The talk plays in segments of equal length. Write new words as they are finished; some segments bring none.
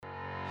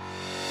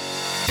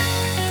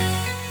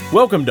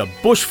Welcome to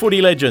Bush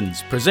Footy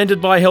Legends,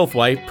 presented by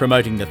Healthway,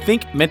 promoting the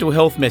Think Mental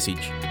Health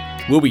message.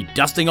 We'll be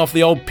dusting off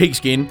the old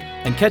pigskin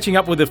and catching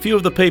up with a few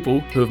of the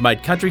people who have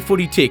made country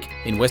footy tick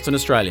in Western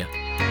Australia.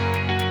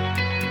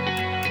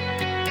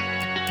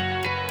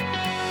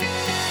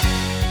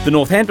 The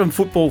Northampton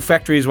Football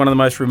Factory is one of the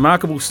most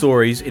remarkable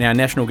stories in our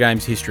national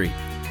games history.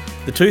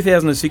 The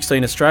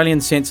 2016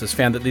 Australian census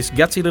found that this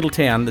gutsy little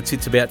town that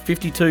sits about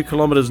 52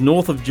 kilometres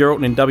north of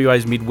Geraldton in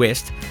WA's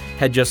Midwest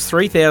had just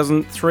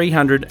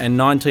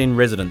 3,319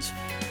 residents.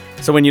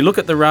 So when you look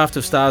at the raft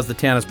of stars the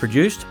town has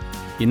produced,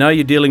 you know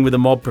you're dealing with a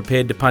mob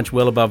prepared to punch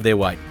well above their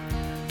weight.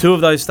 Two of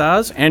those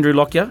stars, Andrew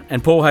Lockyer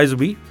and Paul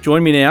Hazelby,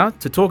 join me now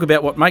to talk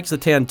about what makes the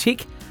town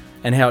tick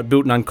and how it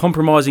built an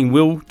uncompromising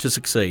will to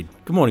succeed.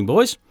 Good morning,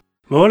 boys.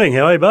 Morning,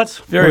 how are you, Butts?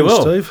 Very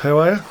well. Steve, how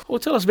are you? Well,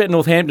 tell us about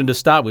Northampton to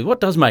start with.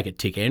 What does make it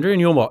tick, Andrew, in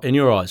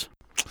your eyes?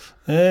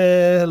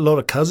 A lot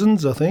of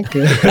cousins, I think. A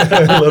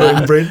lot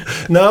of inbred.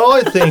 No,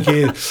 I think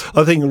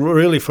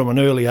really from an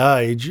early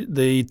age,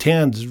 the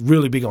town's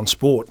really big on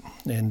sport,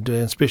 and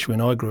especially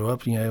when I grew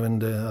up,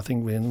 and I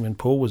think when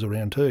Paul was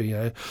around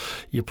too,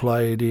 you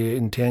played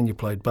in town. You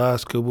played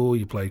basketball,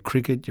 you played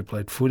cricket, you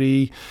played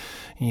footy,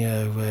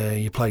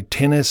 you played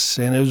tennis,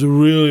 and it was a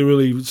really,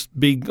 really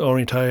big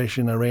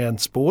orientation around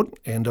sport.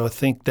 And I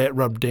think that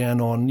rubbed down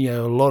on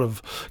a lot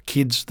of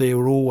kids. They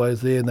were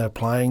always there, and they're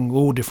playing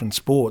all different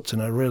sports,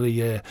 and I really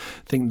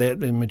think that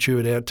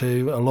matured out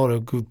to a lot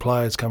of good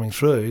players coming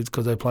through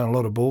because they're playing a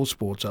lot of ball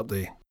sports up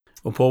there.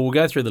 Well, Paul, we'll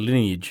go through the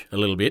lineage a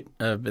little bit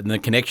and the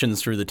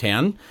connections through the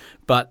town.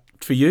 But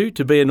for you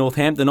to be a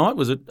Northamptonite,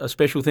 was it a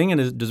special thing,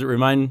 and does it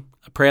remain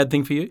a proud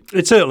thing for you?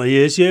 It certainly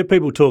is, yeah.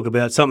 People talk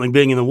about something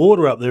being in the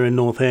water up there in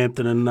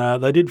Northampton,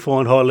 and they did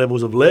find high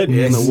levels of lead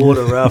in the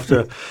water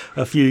after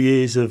a few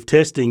years of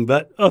testing.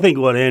 But I think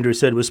what Andrew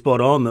said was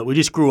spot on, that we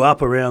just grew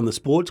up around the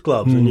sports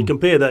clubs, and you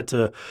compare that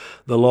to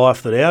the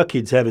life that our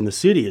kids have in the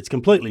city, it's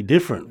completely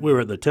different. We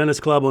were at the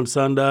tennis club on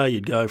Sunday,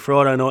 you'd go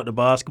Friday night to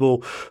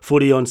basketball,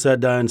 footy on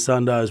Saturday and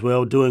Sunday as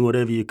well, doing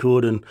whatever you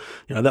could, and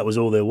that was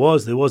all there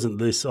was. There wasn't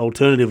this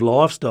alternative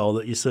lifestyle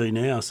that you see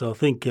now. So I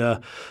think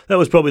that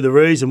was probably the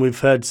reason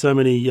we've had so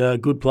many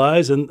good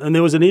players, and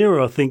there was an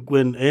era, I think,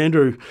 when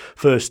Andrew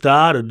first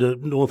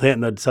started,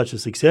 Northampton had such a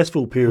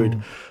successful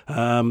period. You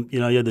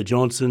had the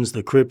Johnsons,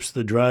 the Cripps,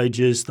 the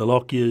Drages, the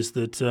Lockyers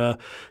that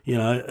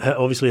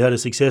obviously had a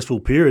successful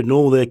period, and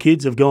all their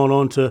kids have gone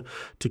on to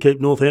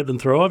keep Northampton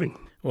thriving.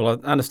 Well, I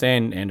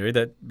understand, Andrew,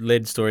 that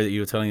lead story that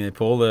you were telling there,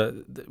 Paul,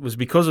 it was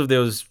because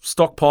there was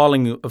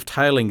stockpiling of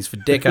tailings for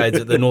decades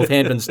at the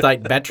Northampton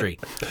State Battery.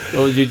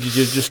 Or did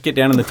you just get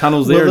down in the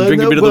tunnels there and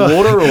drink a bit of the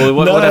water, or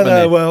what happened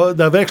there? Well,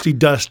 they've actually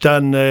just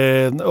done,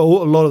 a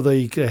lot of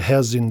the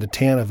houses in the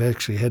town have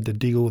actually had to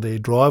dig all their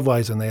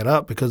driveways and that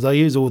up because they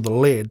use all the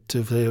lead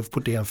to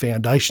put down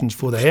foundations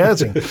for the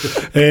housing.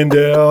 And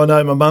I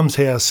know my mum's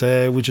house,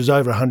 which is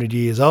over 100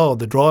 years old,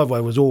 the driveway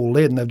was all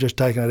lead and they've just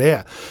taken it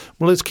out.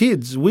 Well, as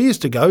kids, we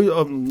used to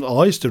go,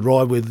 I used to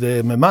ride with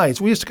my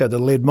mates, we used to go to the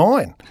lead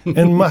mine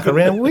and muck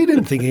around. We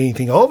didn't think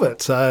anything of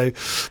it, so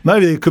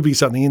maybe there could be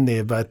something in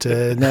there, but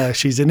no,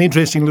 she's an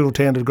interesting little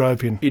town to grow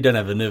up in. You don't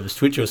have a nervous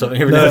twitch or something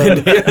every now and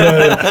then, do you?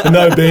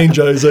 No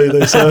banjos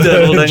either, so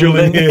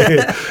Julian,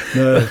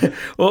 no.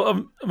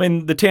 Well,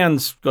 the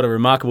town's got a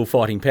remarkable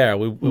fighting power.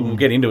 We'll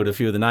get into it, a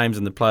few of the names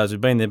and the players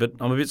who've been there, but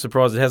I'm a bit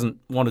surprised it hasn't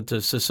wanted to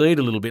secede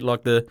a little bit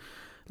like the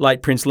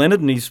late Prince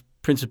Leonard and his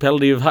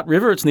Principality of Hutt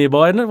River. It's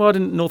nearby, isn't it? Why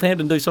didn't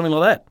Northampton do something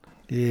like that?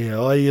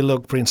 Yeah, you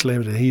look, Prince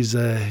Leonard, he's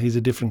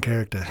a different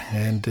character,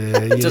 and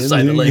to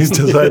say the least.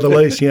 To say the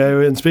least,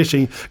 and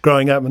especially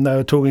growing up, and they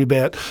were talking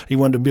about he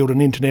wanted to build an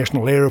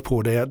international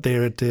airport out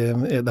there at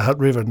the Hutt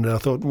River, and I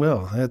thought,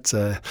 well, that's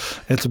a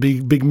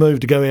big move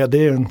to go out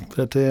there,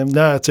 but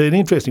no, it's an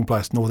interesting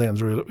place.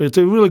 Northampton's it's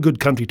a really good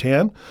country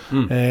town,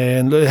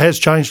 and it has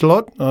changed a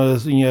lot.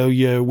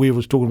 We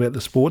was talking about the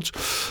sports.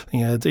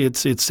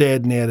 It's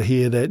sad now to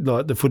hear that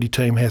like the footy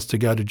team has to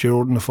go to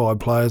Geraldton, the 5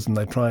 players, and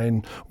they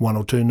train 1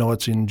 or 2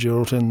 nights in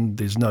Geraldton.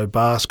 There's no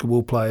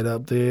basketball played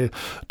up there.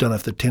 Don't know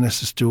if the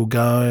tennis is still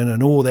going,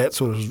 and all that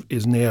sort of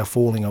is now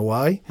falling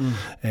away.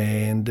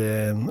 And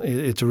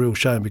it's a real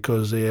shame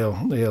because our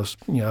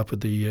up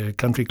at the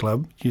country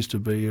club used to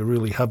be a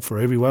really hub for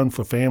everyone,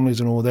 for families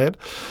and all that.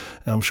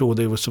 I'm sure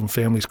there were some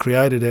families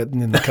created out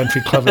in the country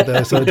club at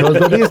those times,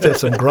 but he used to have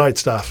some great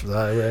stuff.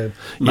 So,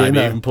 maybe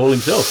even Paul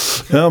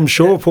himself. I'm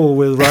sure Paul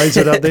will raise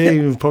it up there. He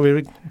was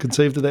probably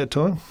conceived at that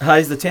time.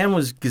 Hayes, the town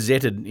was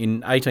gazetted in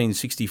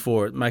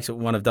 1864. It makes it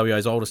one of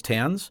WA's oldest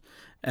towns.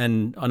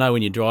 And I know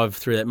when you drive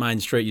through that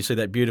main street, you see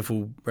that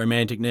beautiful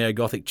romantic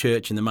neo-Gothic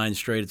church in the main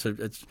street.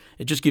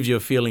 It just gives you a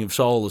feeling of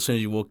soul as soon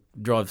as you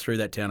drive through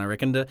that town, I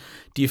reckon.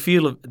 Do you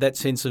feel that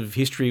sense of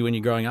history when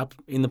you're growing up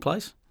in the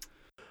place?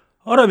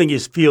 I don't think you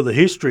feel the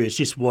history. It's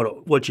just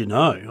what you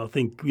know. I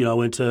think, I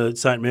went to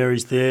St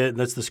Mary's there.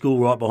 That's the school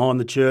right behind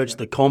the church.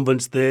 The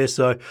convent's there.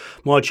 So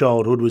my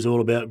childhood was all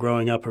about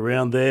growing up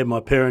around there. My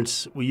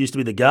parents, we used to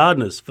be the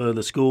gardeners for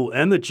the school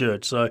and the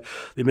church. So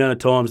the amount of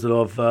times that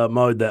I've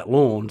mowed that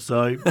lawn.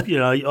 So,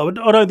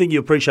 I don't think you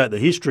appreciate the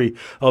history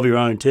of your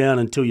own town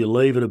until you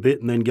leave it a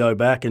bit and then go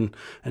back and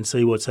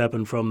see what's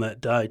happened from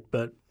that date.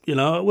 But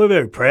we're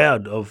very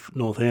proud of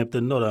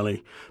Northampton, not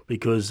only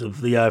because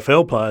of the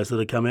AFL players that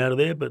have come out of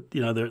there, but,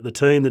 the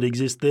team that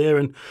exists there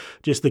and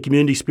just the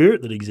community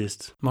spirit that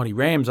exists. Mighty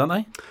Rams, aren't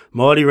they?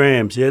 Mighty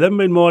Rams, yeah. They haven't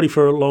been mighty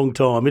for a long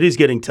time. It is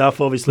getting tough,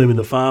 obviously, with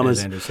the farmers.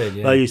 As Andrew said,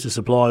 yeah. They used to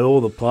supply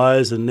all the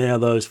players, and now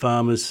those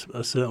farmers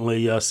are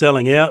certainly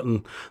selling out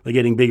and they're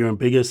getting bigger and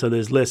bigger, so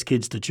there's less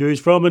kids to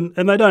choose from,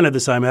 and they don't have the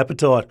same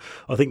appetite.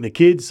 I think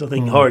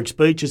Horrick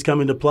Speech has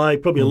come into play,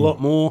 probably a lot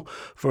more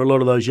for a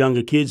lot of those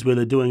younger kids where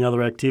they're doing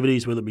other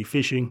activities, whether it be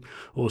fishing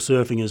or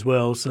surfing as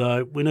well.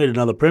 So we need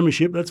another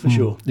premiership, that's for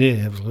sure.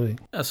 Yeah, absolutely.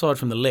 Aside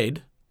from the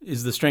lead,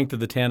 is the strength of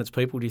the town its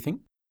people, do you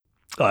think?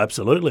 Oh,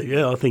 absolutely,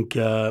 yeah. I think,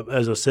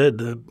 as I said,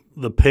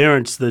 the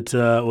parents that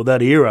or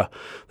that era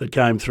that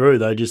came through,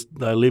 they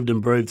lived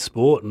and breathed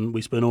sport, and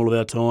we spent all of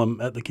our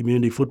time at the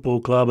community football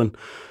club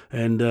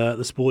and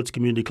the sports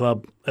community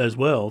club as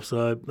well.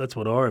 So that's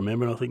what I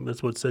remember, and I think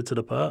that's what sets it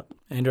apart.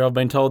 Andrew, I've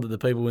been told that the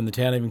people in the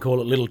town even call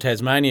it Little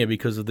Tasmania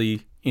because of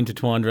the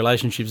intertwined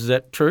relationships. Is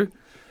that true?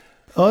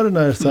 I don't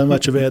know so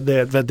much about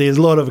that, but there's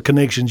a lot of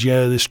connections.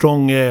 There's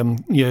strong,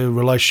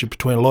 relationship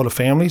between a lot of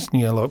families.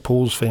 Like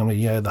Paul's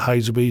family, the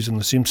Hazelbys and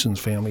the Simpsons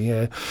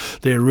family.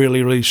 They're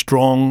really, really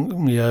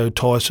strong.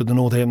 Ties to the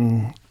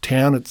Northampton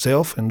town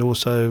itself, and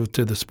also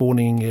to the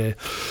sporting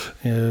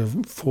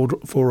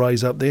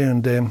forays up there.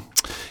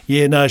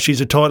 And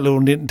she's a tight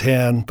little knit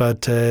town,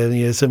 but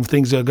some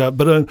things I got.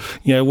 But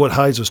what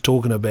Hayes was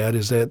talking about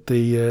is that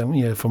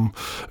from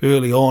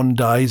early on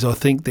days, I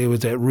think there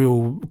was that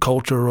real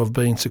culture of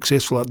being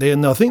successful up there,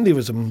 and I think there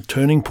was some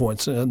turning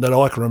points that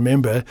I can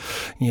remember.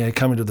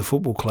 Coming to the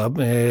football club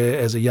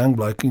as a young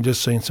bloke and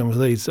just seeing some of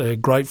these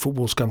great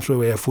footballs come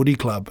through our footy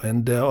club,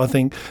 and I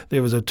think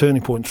there was a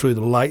turning point through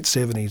the late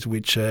 70s,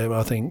 which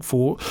I think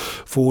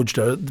forged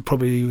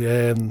probably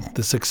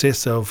the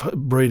success of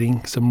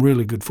breeding some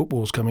really good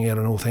footballs coming out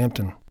of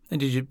Northampton. And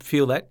did you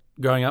feel that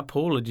growing up,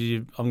 Paul? Or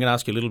I'm going to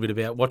ask you a little bit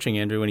about watching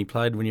Andrew when he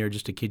played when you were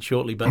just a kid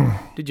shortly, but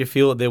did you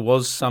feel that there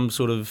was some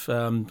sort of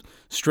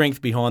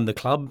strength behind the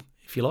club,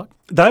 if you like?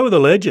 They were the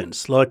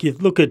legends. Like, you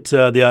look at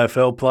the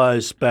AFL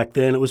players back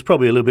then, it was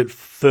probably a little bit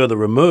further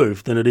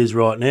removed than it is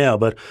right now.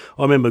 But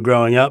I remember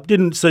growing up,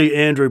 didn't see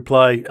Andrew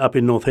play up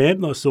in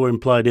Northampton. I saw him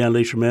play down at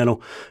East Fremantle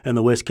and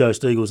the West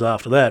Coast Eagles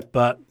after that.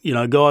 But,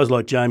 guys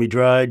like Jamie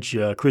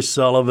Drage, Chris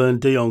Sullivan,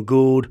 Dion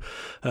Gould,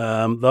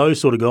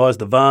 those sort of guys,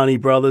 the Varney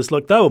brothers,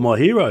 like, they were my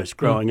heroes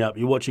growing up.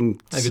 You're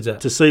watching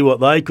to see what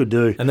they could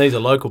do. And these are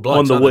local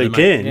blokes on the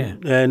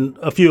weekend. Yeah. And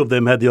a few of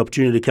them had the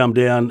opportunity to come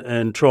down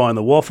and try in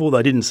the waffle.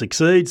 They didn't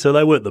succeed, so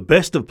they weren't the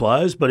best of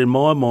players, but in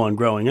my mind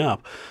growing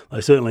up, they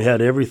certainly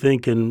had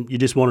everything, and you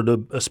just wanted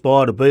to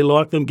aspire to be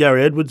like them.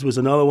 Gary Edwards was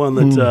another one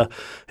that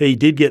he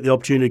did get the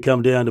opportunity to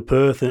come down to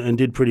Perth and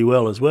did pretty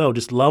well as well.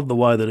 Just loved the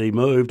way that he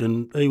moved,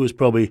 and he was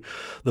probably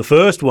the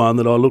first one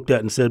that I looked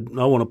at and said,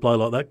 I want to play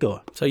like that guy.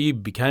 So you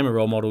became a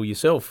role model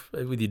yourself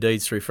with your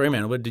deeds through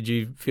Fremantle, but did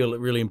you feel it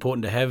really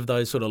important to have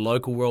those sort of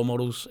local role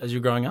models as you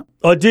were growing up?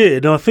 I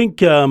did, and I think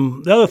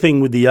the other thing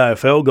with the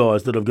AFL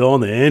guys that have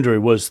gone there,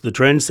 Andrew was the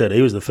trendsetter.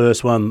 He was the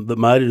first one that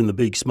made it in the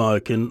big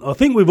smoke, and I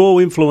think we've all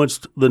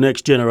influenced the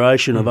next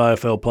generation of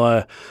AFL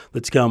player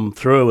that's come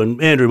through,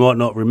 and Andrew might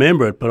not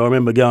remember it, but I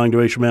remember going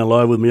to East Fremantle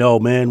Oval with my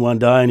old man one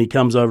day, and he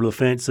comes over to the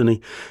fence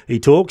and he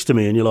talks to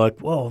me, and you're like,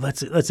 whoa,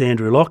 that's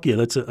Andrew Lockyer,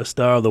 that's a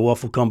star of the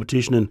waffle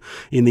competition and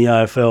in the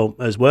AFL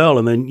as well.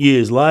 And then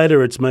years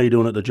later, it's me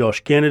doing it to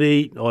Josh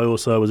Kennedy. I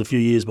also was a few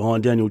years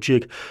behind Daniel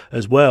Chick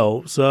as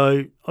well.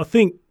 So I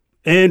think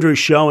Andrew's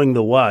showing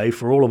the way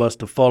for all of us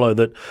to follow,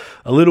 that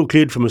a little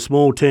kid from a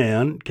small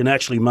town can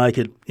actually make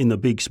it in the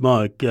big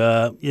smoke.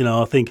 I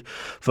think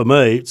for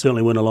me, it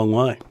certainly went a long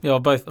way. Yeah,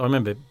 I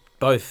remember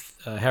both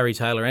Harry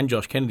Taylor and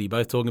Josh Kennedy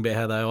both talking about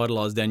how they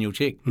idolised Daniel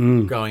Chick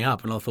growing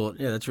up, and I thought,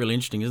 yeah, that's really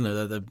interesting, isn't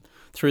it?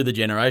 Through the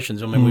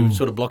generations. I mean, we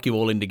sort of block you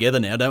all in together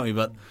now, don't we?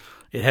 But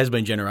it has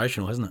been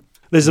generational, hasn't it?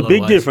 There's a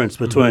big difference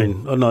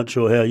between, I'm not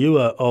sure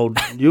how old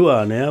you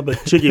are now,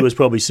 but Chicky was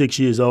probably 6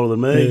 years older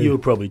than me. Yeah. You were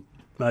probably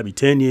maybe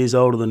 10 years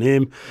older than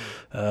him.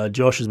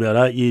 Josh is about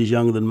 8 years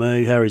younger than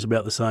me. Harry's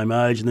about the same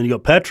age. And then you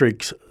got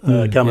Patrick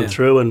coming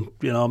through. And,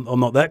 I'm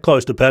not that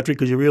close to Patrick,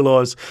 because you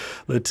realise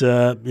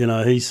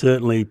that, he's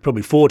certainly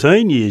probably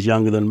 14 years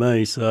younger than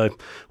me. So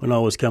when I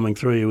was coming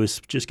through, he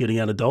was just getting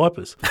out of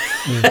diapers.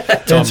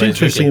 It's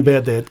interesting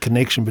about that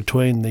connection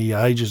between the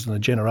ages and the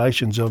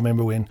generations. I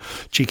remember when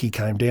Chicky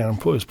came down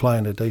and was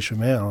playing at East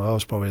Fremantle, I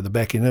was probably at the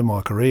back end of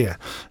my career.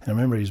 And I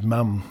remember his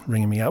mum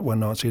ringing me up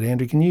one night and said,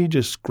 Andrew, can you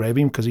just grab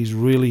him, because he's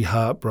really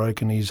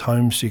heartbroken, he's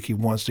homesick, he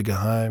wants to go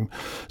home.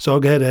 So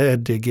I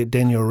had to get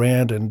Daniel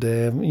around, and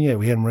we had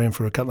him him around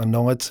for a couple of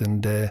nights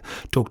and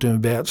talked to him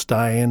about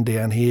staying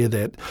down here,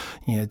 that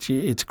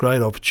it's a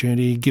great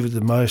opportunity, give it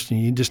the most,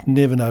 and you just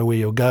never know where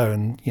you'll go.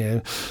 And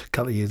a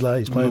couple of years later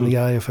he's played in the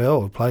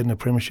AFL, played in the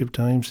premiership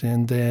teams,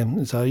 and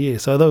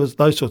so those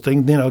sort of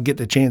things. Then I'll get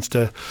the chance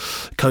to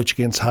coach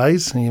against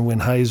Hayes, and when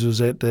Hayes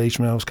was at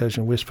Eastern Rail, was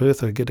coaching West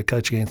Perth, I get to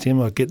coach against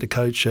him. I get to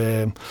coach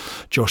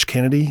Josh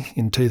Kennedy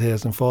in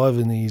 2005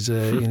 in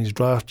his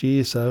draft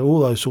year. So all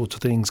those sorts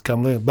of things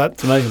come there. But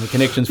it's amazing the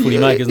connections footy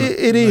make, isn't it?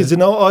 It is,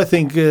 and I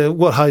think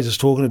what Hayes is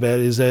talking about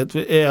is that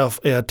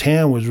our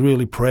town was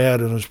really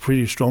proud and was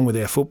pretty strong with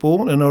our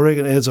football. And I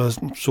reckon, as I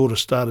sort of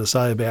started to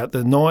say about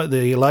the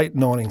late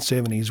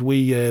 1970s,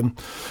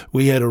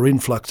 we had an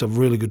influx of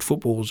really good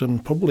footballs,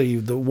 and probably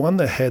the one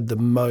that had the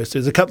most.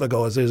 There's a couple of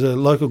guys. There's a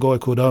local guy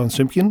called Owen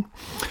Simpkin.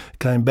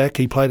 Came back.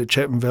 He played at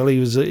Chapman Valley.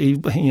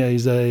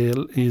 He's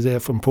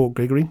out from Port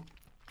Gregory.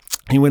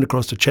 He went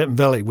across to Chapman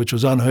Valley, which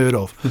was unheard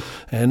of,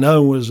 and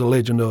Owen was a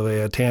legend of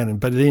our town.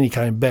 But then he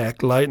came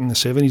back late in the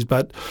 70s.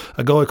 But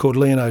a guy called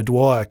Leon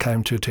O'Dwyer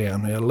came to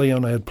town. Now,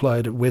 Leon had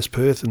played at West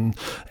Perth and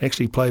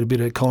actually played a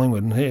bit at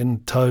Collingwood,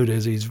 and Toad,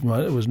 as he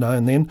was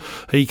known then.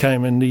 He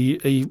came and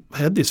he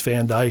had this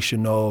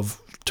foundation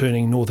of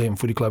turning Northampton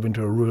Footy Club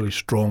into a really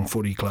strong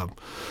footy club,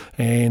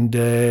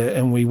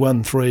 and we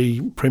won 3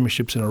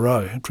 premierships in a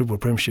row, triple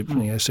premiership,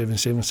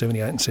 77,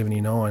 78 and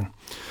 79.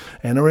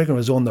 And I reckon it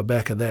was on the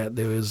back of that.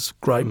 There was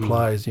great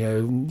players.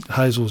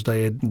 Hazel's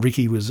dad,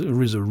 Ricky, was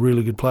a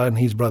really good player, and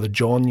his brother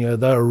John. They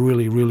were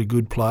really, really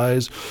good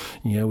players.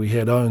 We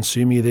had Owen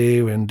Sumi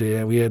there, and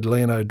we had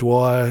Leon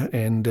O'Dwyer,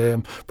 and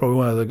probably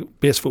one of the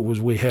best footballers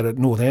we had at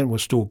Northampton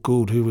was Stork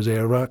Gould, who was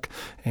our ruck,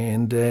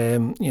 and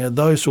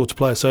those sorts of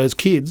players. So as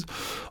kids,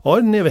 I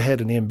never had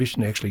an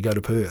ambition to actually go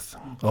to Perth.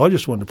 I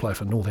just wanted to play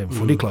for Northampton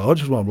Footy Club. I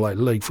just wanted to play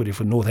league footy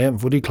for Northampton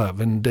Footy Club.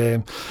 And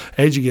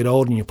as you get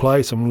older and you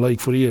play some league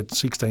footy at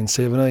 16,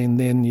 17,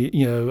 then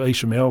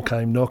Eastern Rail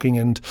came knocking,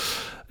 and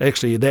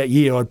actually that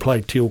year I'd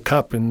played Teal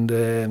Cup, and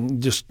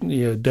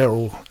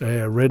Daryl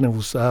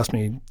Reynolds asked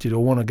me, did I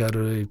want to go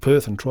to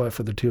Perth and try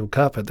for the Teal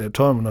Cup at that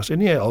time, and I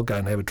said, yeah, I'll go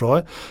and have a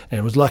try,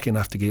 and was lucky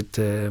enough to get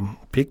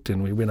picked,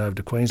 and we went over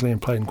to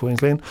Queensland, played in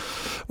Queensland.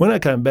 When I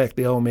came back,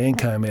 the old man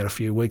came out a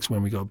few weeks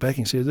when we got back,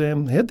 and said,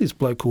 had this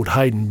bloke called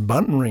Hayden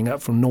Bunton ring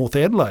up from North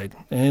Adelaide,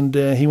 and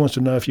he wants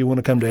to know if you want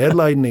to come to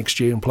Adelaide next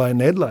year and play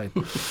in Adelaide.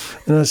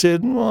 And I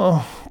said,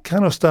 well,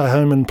 can't I stay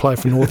home and play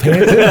for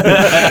Northampton?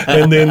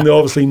 And then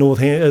obviously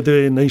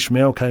Northampton, East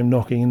Mal came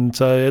knocking, and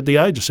so at the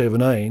age of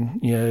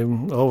 17,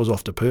 I was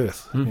off to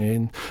Perth.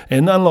 And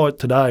unlike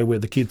today, where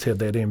the kids have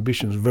that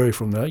ambitions very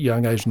from a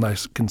young age and they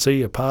can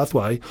see a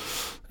pathway,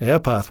 our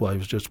pathway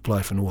was just to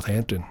play for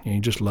Northampton. You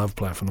just love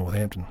playing for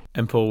Northampton.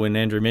 And Paul, when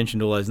Andrew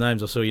mentioned all those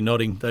names, I saw you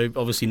nodding. They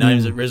obviously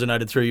names that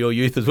resonated through your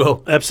youth as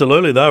well.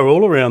 Absolutely. They were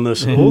all around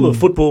this, all the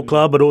football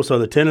club, but also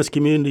the tennis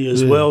community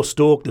as well.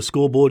 Stork, the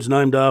scoreboard's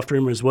named after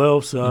him as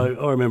well. So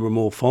I remember him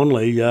more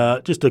fondly.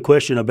 Just a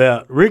question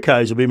about Rick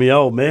Hazelby, my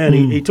old man.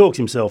 He talks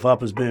himself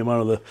up as being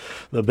one of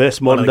the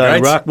best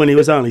modern-day ruckmen. He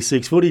was only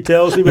 6 foot, he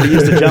tells me, but he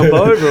used to jump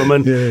over him.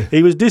 And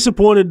he was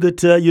disappointed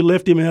that you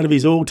left him out of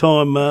his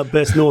all-time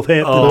best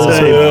Northampton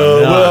team.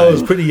 Well, it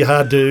was pretty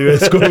hard to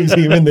squeeze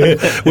him in there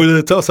with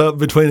a toss-up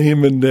between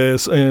him and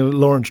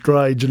Lawrence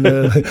Drage,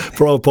 and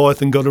Friar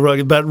Python got a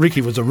rug. But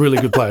Ricky was a really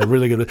good player,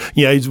 really good.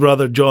 His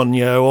brother John,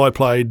 I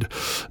played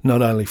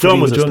not only for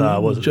John was a star,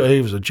 wasn't he?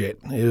 He was a jet.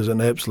 He was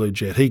an absolute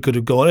jet. He could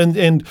have gone.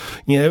 And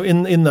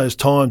in those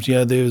times,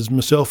 there was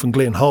myself and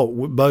Glenn Holt,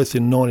 both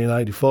in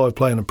 1985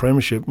 playing a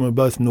premiership. We were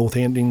both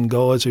Northampton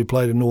guys who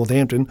played in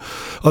Northampton.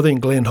 I think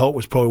Glenn Holt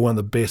was probably one of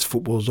the best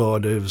footballers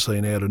I'd ever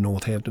seen out of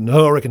Northampton.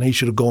 I reckon he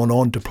should have gone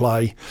on to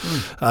play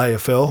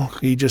AFL.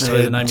 He just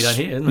had the name you don't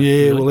hear, isn't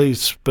it? Well,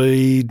 his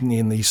speed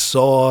and his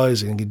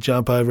size, and he could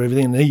jump over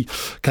everything. And he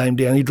came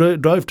down. He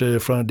drove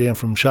down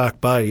from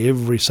Shark Bay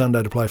every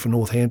Sunday to play for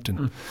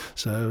Northampton.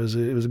 So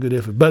it was a good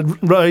effort. But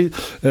Ray,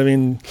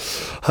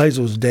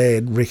 Hazel's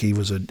dad, Ricky,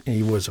 was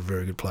a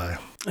very good player.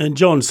 And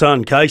John's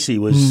son, Casey,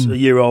 was a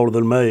year older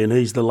than me, and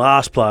he's the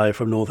last player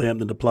from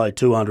Northampton to play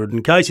 200.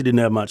 And Casey didn't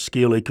have much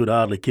skill. He could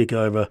hardly kick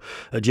over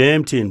a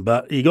jam tin,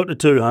 but he got to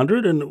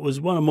 200, and it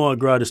was one of my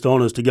greatest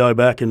honours to go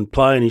back and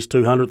play in his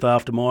 200th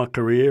after my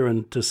career,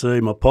 and to see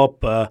my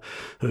pop,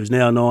 who's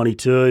now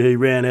 92, he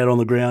ran out on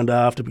the ground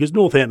after, because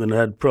Northampton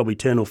had probably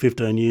 10 or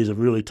 15 years of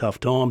really tough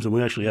times, and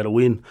we actually had a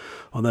win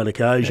on that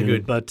occasion. Yeah,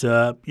 but,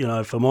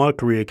 for my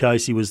career,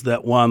 Casey was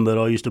that one that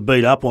I used to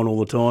beat up on all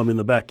the time in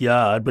the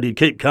backyard, but he'd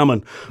keep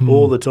coming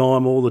all the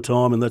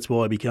time, and that's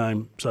why he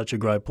became such a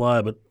great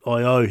player. But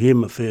I owe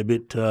him a fair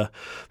bit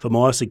for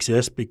my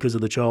success because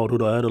of the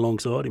childhood I had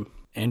alongside him.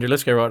 Andrew,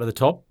 let's go right to the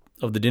top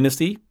of the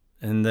dynasty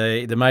and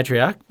the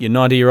matriarch, your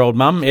 90-year-old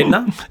mum,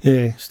 Edna.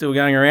 Still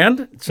going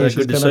around. So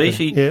good to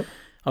see.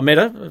 I met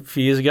her a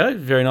few years ago.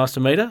 Very nice to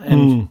meet her.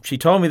 And she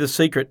told me the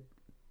secret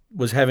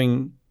was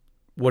having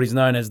what is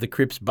known as the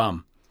Crips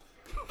bum.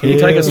 Can you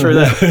take us through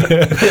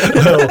that?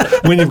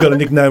 Well, when you've got a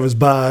nickname as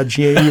Barge,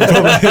 you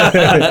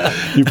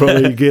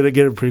probably get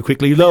it pretty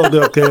quickly. No,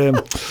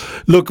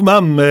 look,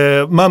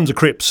 Mum's a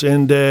Cripps,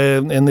 and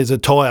there's a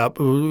tie-up,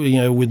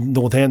 with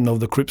Northampton of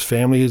the Cripps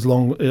family,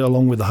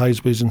 along with the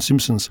Hazebys and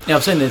Simpsons. Now,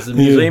 I've seen there's a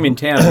museum in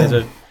town, and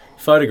there's a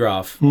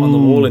photograph on the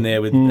wall in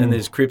there and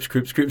there's Cripps.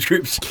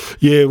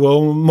 Yeah,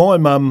 well, my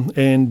mum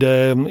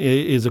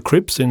is a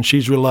Cripps, and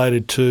she's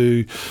related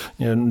to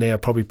now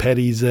probably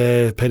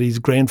Paddy's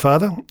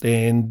grandfather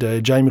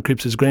and Jamie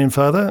Cripps'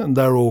 grandfather, and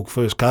they're all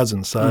first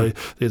cousins. So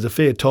there's a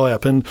fair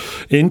tie-up. And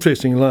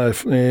interestingly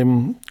enough,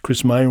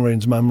 Chris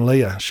Mainwaring's mum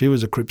Leah, she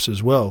was a Cripps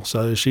as well.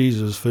 So she's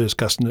his first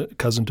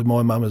cousin to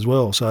my mum as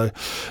well. So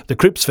the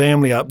Cripps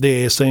family up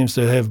there seems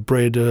to have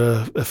bred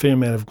a fair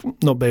amount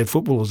of not bad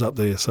footballers up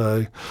there.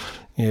 So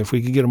yeah, if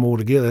we could get them all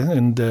together,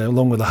 and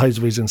along with the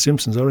Hazebys and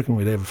Simpsons, I reckon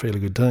we'd have a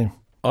fairly good team.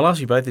 I'll ask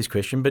you both this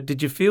question, but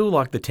did you feel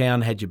like the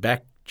town had your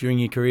back during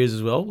your careers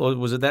as well? Or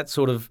was it that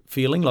sort of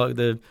feeling, like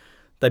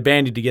they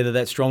banded together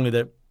that strongly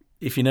that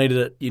if you needed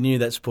it, you knew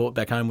that support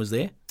back home was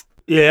there?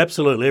 Yeah,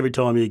 absolutely. Every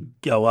time you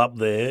go up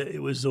there,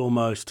 it was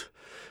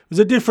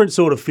a different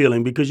sort of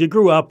feeling, because you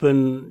grew up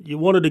and you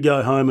wanted to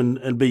go home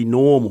and be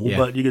normal,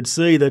 but you could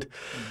see that,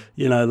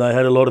 they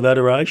had a lot of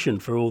adoration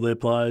for all their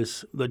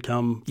players that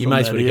come Your from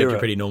mates that would have kept era you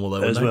pretty normal though,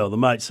 as wouldn't well. The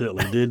mates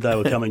certainly did. They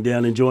were coming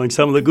down enjoying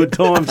some of the good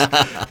times,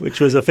 which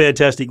was a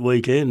fantastic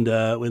weekend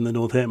when the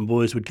Northampton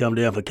boys would come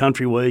down for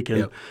Country Week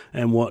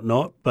and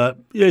whatnot. But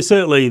yeah,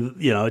 certainly,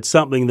 it's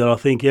something that I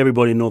think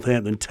everybody in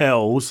Northampton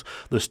tells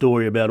the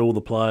story about all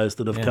the players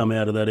that have come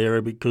out of that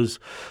era, because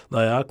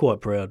they are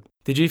quite proud.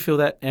 Did you feel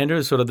that, Andrew,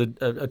 as sort of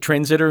a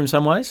trendsetter in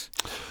some ways?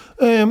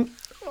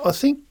 I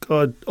think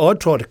I'd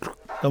try to.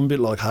 I'm a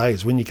bit like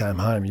Hayes. When you came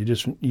home, you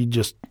just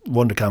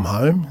wanted to come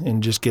home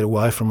and just get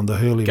away from the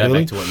hurly-burly. Go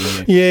back to what you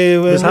knew. Yeah, it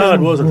was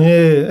hard, wasn't it?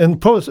 Yeah, and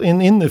probably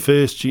in the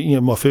first,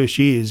 my first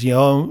years,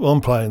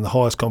 I'm playing the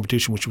highest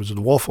competition, which was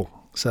the waffle.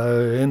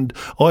 So, and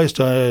I used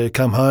to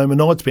come home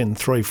and I'd spend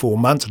 3-4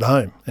 months at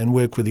home and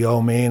work with the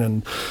old man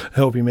and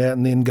help him out,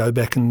 and then go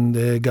back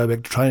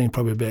to training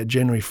probably about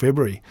January,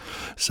 February.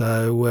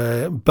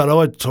 So, but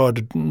I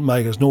tried to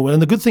make us normal.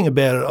 And the good thing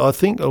about it, I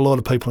think a lot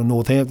of people in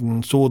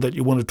Northampton saw that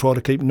you want to try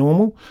to keep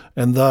normal,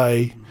 and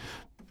they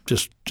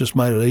just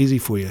made it easy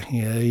for you.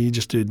 You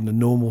just did the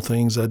normal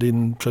things. They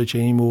didn't treat you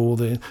anymore.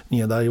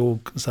 They all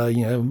say,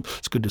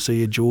 it's good to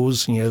see you,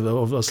 Jaws.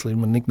 Obviously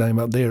my nickname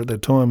up there at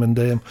that time. And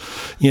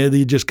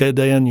you just go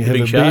down. You have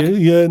big a shark?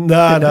 No,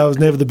 I was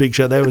never the big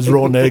shark. That was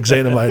Ron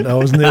Alexander, mate. I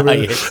was never,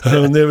 I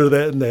was never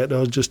that and that. I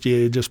was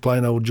just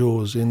plain old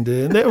Jaws, and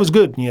that was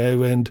good.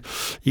 And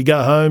you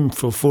go home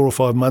for 4 or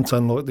 5 months,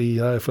 unlike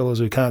the fellas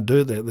who can't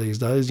do that these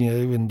days.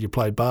 And you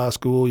play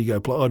basketball.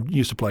 I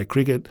used to play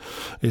cricket.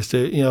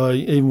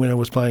 Even when I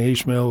was playing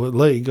Ishmael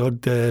League,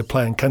 I'd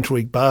play in Country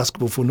Week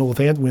basketball for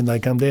Northampton when they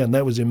come down.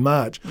 That was in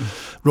March.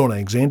 Ron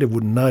Alexander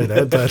wouldn't know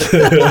that, but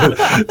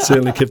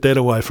certainly kept that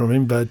away from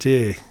him. But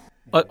yeah.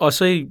 I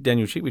see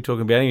Daniel Chickby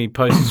talking about him. He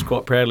posts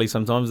quite proudly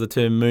sometimes the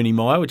term Mooney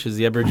Mire, which is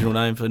the Aboriginal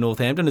name for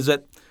Northampton. Is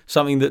that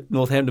something that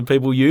Northampton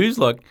people use?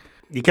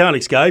 You can't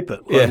escape it.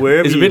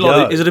 Wherever you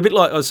go. Is it a bit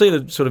like, I see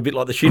it sort of bit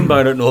like the shin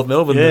bone at North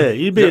Melbourne? Yeah,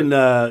 you'd be in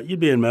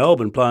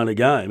Melbourne playing a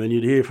game, and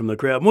you'd hear from the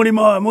crowd, Mooney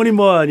Mire,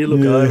 and you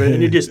look over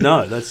and you just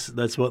know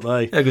that's what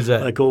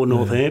they call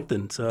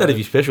Northampton. So that'd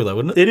be special though,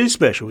 wouldn't it? It is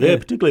special, yeah,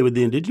 particularly with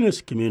the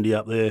Indigenous community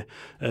up there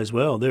as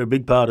well. They're a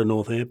big part of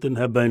Northampton,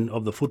 have been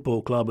of the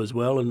football club as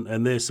well,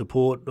 and their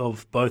support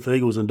of both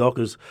Eagles and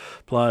Dockers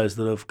players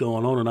that have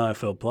gone on and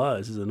AFL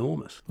players is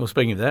enormous. Well,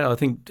 speaking of that, I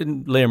think,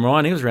 didn't Liam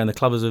Ryan, he was around the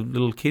club as a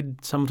little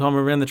kid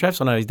sometime around the traps.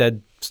 I know his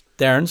dad,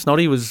 Darren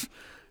Snoddy, was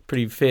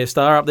pretty fair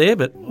star up there,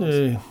 but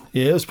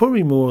it was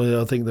probably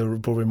more. I think there were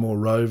probably more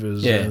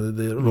Rovers.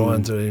 The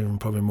Ryans are even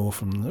probably more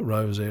from the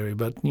Rovers area,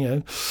 but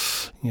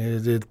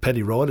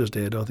Paddy Ryder's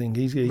dad. I think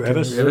he's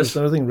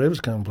Revis. I think Revis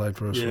came and played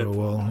for us for a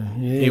while.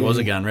 He was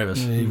a gun, Revis.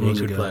 He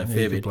was a good gun.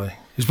 player, fair bit.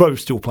 He's probably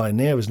still playing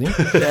now, isn't he?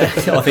 I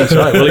think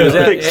so. Well, he was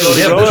out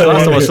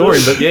last time I saw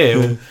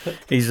him, but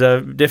he's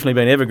definitely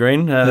been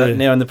evergreen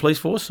now in the police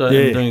force, so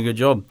doing a good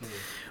job.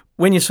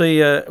 When you see,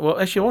 well,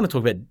 actually, I want to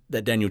talk about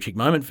that Daniel Chick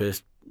moment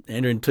first.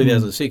 Andrew, in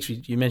 2006,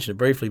 you mentioned it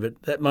briefly, but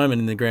that moment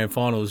in the grand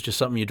final is just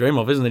something you dream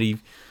of, isn't it? He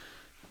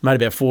made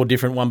about 4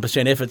 different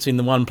 1% efforts in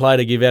the one play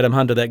to give Adam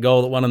Hunter that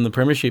goal that won him the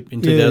premiership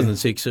in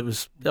 2006. It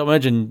was. I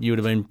imagine you would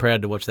have been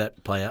proud to watch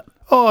that play out.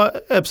 Oh,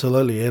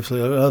 absolutely. I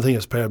think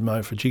it's a proud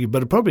moment for Chicky,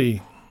 but it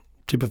probably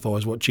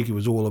typifies what Chicky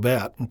was all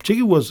about.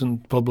 Chicky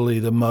wasn't probably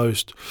the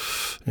most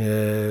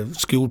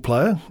skilled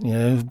player,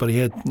 but he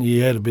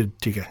had a bit of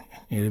ticker.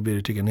 He had a bit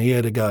of ticker, and he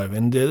had a go.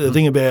 And the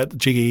thing about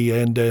Chicky,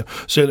 and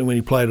certainly when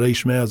he played at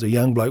East Mount as a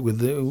young bloke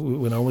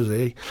when I was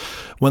there,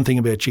 one thing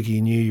about Chicky,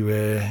 he knew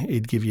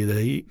he'd give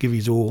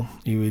his all.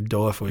 He would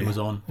die for you. He was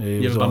on.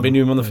 You ever bumped into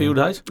him on the field,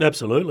 Hayes?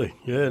 Absolutely.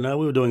 Yeah, no,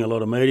 we were doing a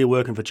lot of media,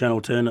 working for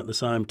Channel 10 at the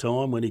same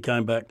time when he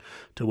came back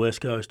to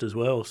West Coast as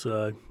well.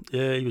 So,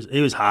 yeah,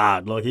 he was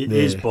hard.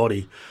 His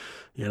body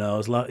You know, I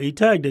was like, he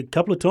tagged a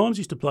couple of times,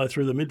 used to play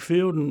through the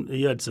midfield, and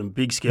he had some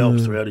big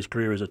scalps throughout his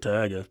career as a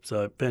tagger.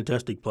 So,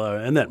 fantastic player.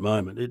 And that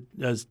moment, it,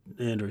 as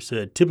Andrew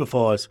said,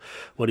 typifies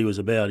what he was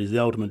about. He's the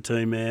ultimate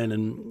team man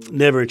and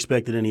never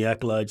expected any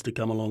accolades to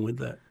come along with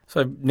that.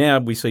 So now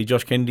we see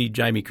Josh Kennedy,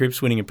 Jamie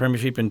Cripps winning a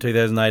premiership in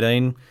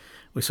 2018.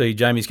 We see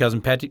Jamie's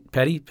cousin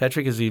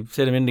Patrick, as he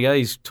said a minute ago,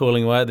 he's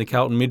toiling away at the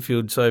Carlton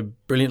midfield so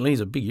brilliantly. He's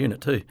a big unit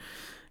too.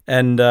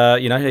 And,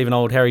 even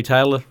old Harry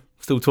Taylor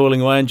still toiling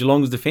away in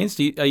Geelong's defence.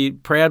 Are you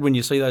proud when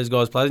you see those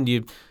guys play, and do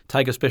you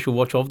take a special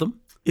watch of them?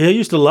 Yeah, I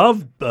used to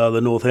love the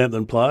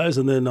Northampton players,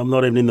 and then I'm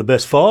not even in the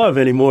best five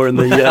anymore in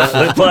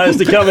the players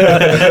to come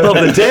out of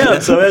the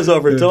town. So as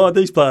I've retired,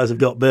 these players have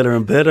got better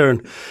and better.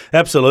 And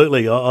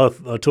absolutely, I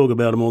talk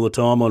about them all the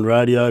time on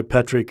radio.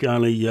 Patrick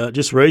only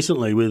just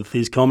recently with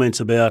his comments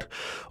about,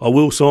 I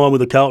will sign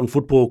with the Carlton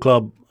Football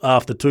Club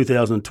after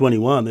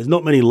 2021. There's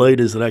not many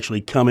leaders that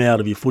actually come out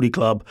of your footy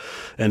club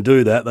and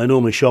do that. They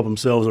normally shop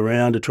themselves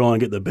around to try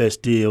and get the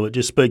best deal. It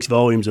just speaks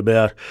volumes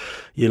about,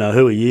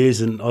 who he is.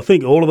 And I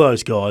think all of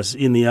those guys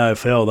in the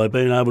AFL, they've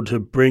been able to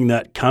bring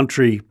that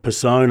country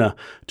persona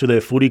to their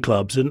footy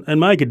clubs and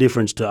make a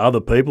difference to other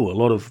people, a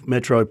lot of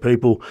metro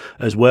people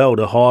as well,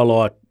 to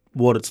highlight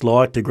what it's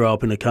like to grow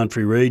up in a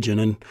country region.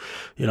 And,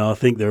 I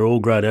think they're all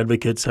great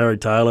advocates. Harry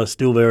Taylor,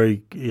 still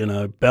very,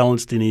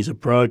 balanced in his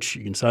approach.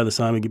 You can say the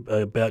same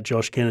about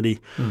Josh Kennedy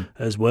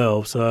as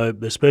well. So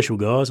they're special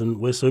guys and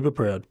we're super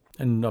proud.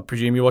 And I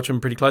presume you watch them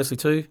pretty closely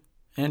too,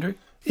 Andrew?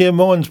 Yeah,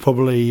 mine's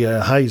probably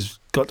Hayes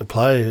got to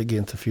play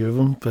against a few of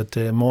them, but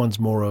mine's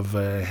more of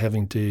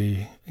having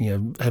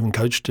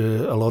coached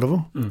a lot of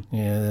them,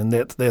 and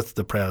that's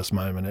the proudest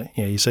moment.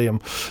 You see them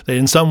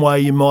in some way.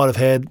 You might have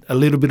had a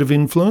little bit of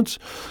influence,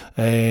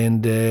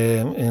 and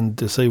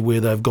to see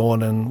where they've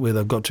gone and where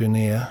they've got to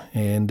now,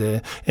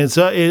 and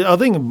so I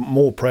think I'm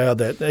more proud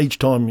that each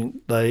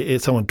time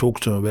someone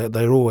talks to them about it,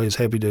 they're always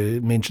happy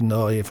to mention,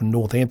 from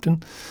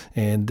Northampton,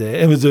 and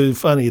it was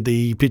funny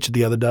the picture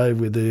the other day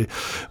with the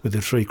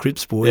three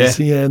Cripps boys,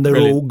 and they're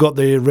all got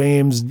their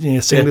Rams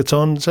singlets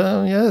on.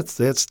 So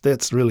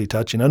that's really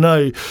touching. I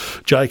know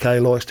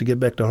JK likes to get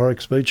back to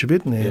Horrocks Beach a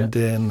bit,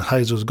 and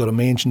Hazel's got a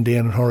mansion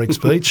down in Horrocks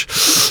Beach.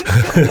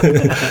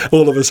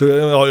 All of us,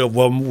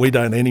 we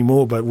don't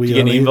anymore, but we. Did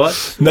you get any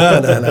invites?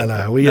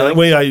 No. We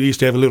used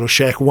to have a little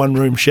shack,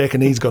 one-room shack,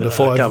 and he's got a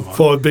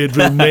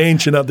five-bedroom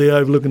mansion up there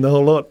overlooking the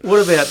whole lot.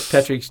 What about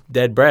Patrick's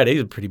dad, Brad?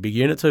 He's a pretty big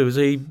unit too. Was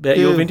he about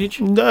your vintage?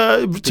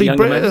 No, see,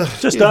 Brad,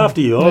 just after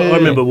you. I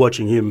remember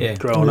watching him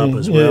growing up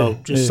as well.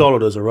 Just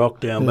solid as a rock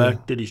down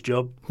back, did his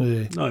job.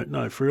 Yeah.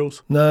 No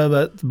frills. No,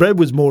 but Brad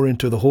was more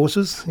into the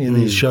horses in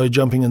his show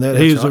jumping and that.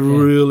 He was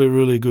really,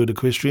 really good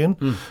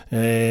equestrian.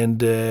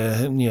 And,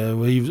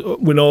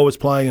 when I was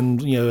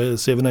playing at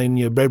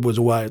 17, Brad was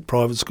away at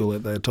private school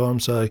at that time,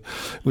 so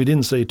we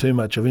didn't see too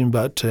much of him.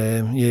 But, but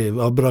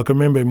I can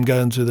remember him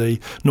going to the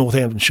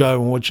Northampton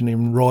show and watching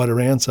him ride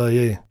around, so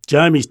yeah.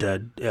 Jamie's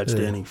dad,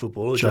 outstanding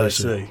footballer,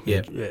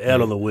 JC.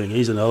 Out on the wing.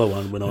 He's another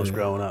one when I was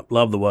growing up.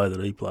 Loved the way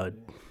that he played.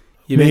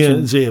 You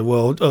mentioned,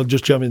 well, I'll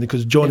just jump in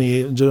because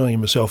Johnny and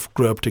myself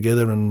grew up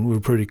together and we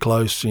were pretty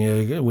close,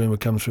 when we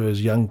come through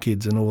as young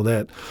kids and all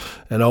that.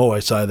 And I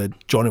always say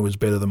that Johnny was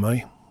better than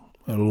me,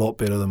 a lot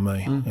better than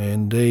me.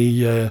 And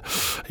he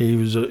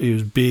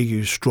was big, he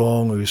was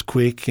strong, he was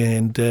quick,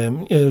 and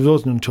it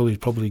wasn't until he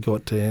probably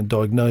got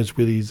diagnosed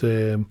with his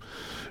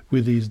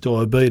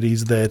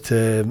diabetes that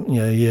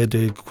he had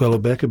to quell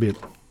it back a bit.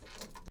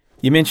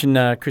 You mentioned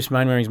Chris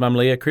Mainwaring's mum,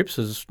 Leah Cripps,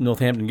 as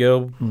Northampton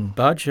girl,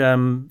 Budge.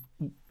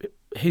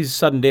 His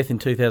sudden death in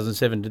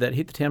 2007, did that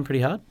hit the town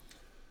pretty hard?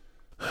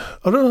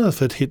 I don't know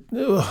if it hit.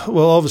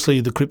 Well,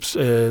 obviously the Cripps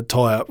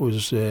tie-up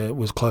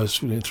was close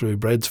through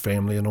Brad's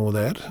family and all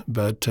that,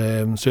 but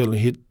certainly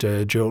hit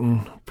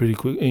Geraldton pretty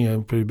quick,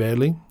 pretty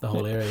badly. The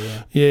whole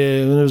area,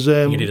 yeah. And it was.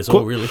 You did us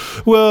all, really.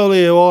 Well,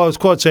 yeah. Well, I was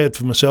quite sad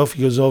for myself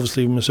because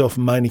obviously myself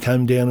and Maney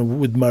came down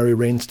with Murray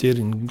Renstead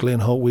and Glenn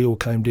Holt. We all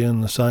came down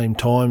at the same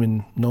time in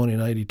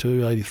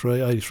 1982,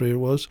 83 it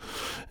was,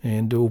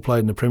 and all played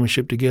in the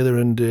premiership together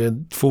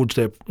and forged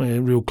that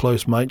real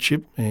close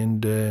mateship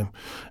and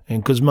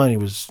because Maney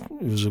was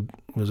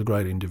a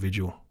great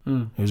individual.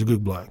 He was a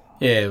good bloke.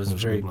 Yeah, it was a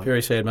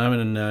very sad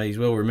moment, and he's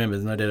well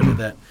remembered. There's no doubt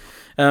about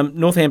that.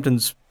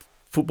 Northampton's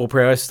football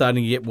prowess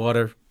starting to get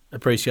wider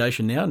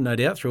appreciation now, no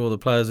doubt, through all the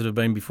players that have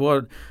been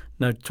before.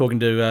 Talking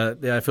to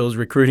the AFL's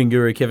recruiting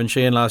guru Kevin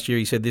Sheehan last year,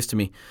 he said this to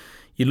me: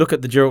 "You look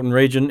at the Geraldton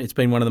region; it's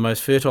been one of the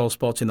most fertile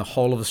spots in the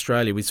whole of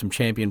Australia with some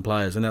champion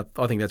players, and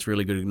I think that's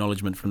really good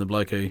acknowledgement from the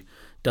bloke who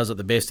does it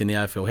the best in the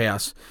AFL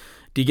house."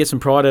 Do you get some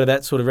pride out of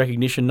that sort of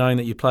recognition, knowing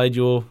that you played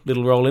your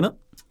little role in it?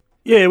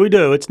 Yeah, we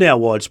do. It's now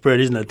widespread,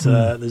 isn't it?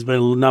 There's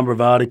been a number of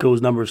articles,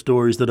 number of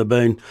stories that have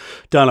been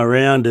done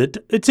around it.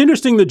 It's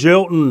interesting, the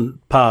Geraldton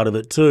part of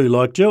it too.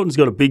 Like, Geraldton's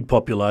got a big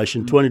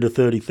population, 20 to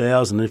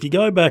 30,000. And if you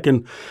go back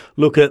and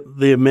look at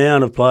the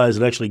amount of players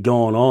that actually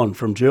gone on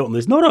from Geraldton,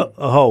 there's not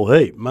a whole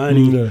heap.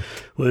 Maney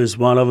was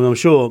one of them. I'm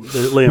sure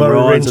Liam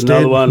Ryan's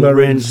another one.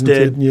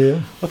 Renstead.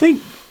 Yeah. I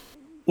think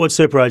what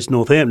separates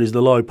Northampton is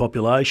the low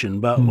population.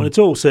 But when it's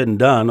all said and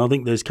done, I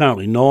think there's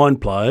currently 9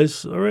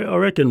 players. I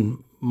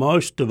reckon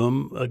most of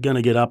them are going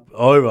to get up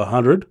over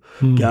 100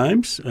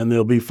 games, and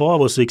there'll be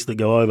 5 or 6 that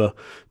go over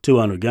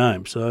 200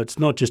 games. So it's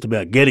not just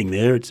about getting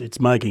there; it's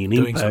making an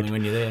Doing impact something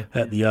when you're there.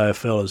 at the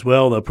AFL as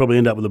well. They'll probably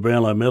end up with a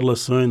Brownlow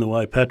medalist soon, the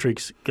way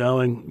Patrick's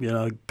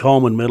going.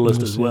 Coleman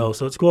medalist as well.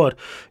 So it's quite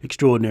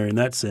extraordinary in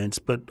that sense.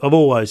 But I've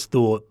always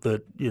thought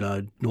that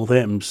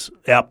Northampton's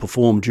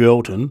outperformed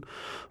Geraldton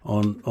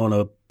on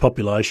a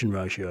population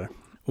ratio.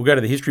 We'll go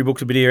to the history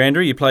books a bit here,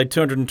 Andrew. You played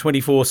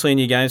 224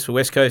 senior games for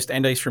West Coast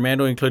and East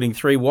Fremantle, including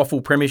 3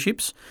 Waffle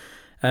premierships,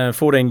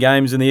 14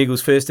 games in the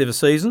Eagles' first ever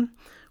season.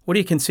 What do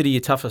you consider your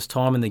toughest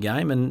time in the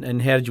game,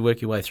 and how did you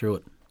work your way through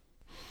it?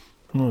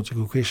 Well, it's a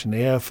good question.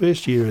 Our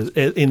first year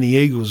in the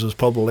Eagles was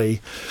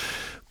probably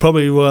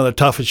one of the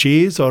toughest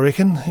years, I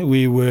reckon.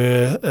 We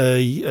were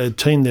a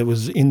team that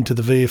was into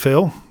the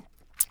VFL.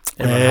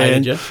 Everyone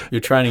hated you.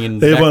 You're training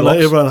in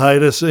everyone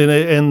hated us,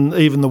 and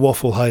even the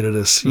Waffle hated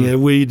us. Yeah,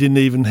 we didn't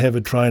even have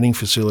a training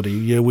facility.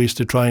 Yeah, we used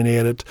to train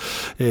out at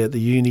the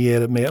uni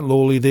out at Mount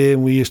Lawley there,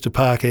 and we used to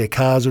park our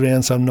cars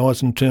around some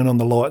nights and turn on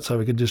the lights so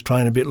we could just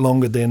train a bit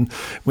longer than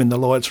when the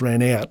lights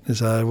ran out.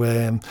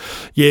 So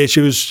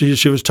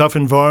she was tough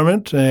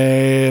environment.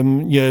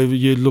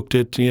 You looked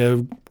at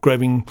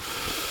grabbing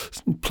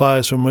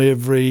players from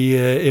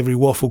every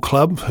Waffle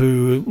club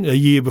who a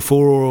year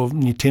before or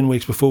 10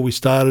 weeks before we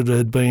started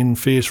had been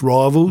fierce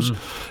rivals,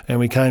 and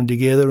we came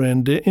together,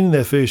 and in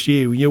that first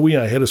year we only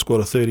had a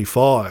squad of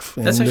 35.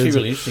 That's actually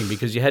really interesting,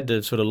 because you had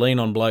to sort of lean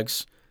on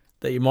blokes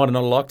that you might have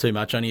not liked too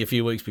much only a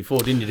few weeks before,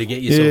 didn't you, to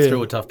get yourself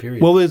through a tough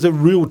period? Well, there's a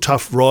real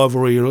tough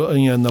rivalry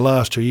in the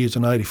last 2 years,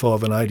 in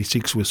 85 and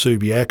 86 with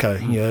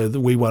Subiaco.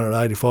 We won in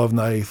 85 and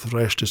they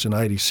thrashed us in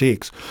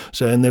 86.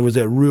 And there was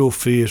that real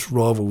fierce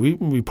rivalry.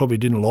 We probably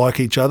didn't like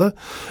each other,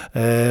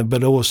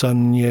 but all of a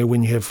sudden,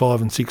 when you have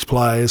 5 and 6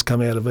 players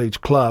come out of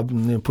each club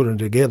and then put them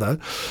together,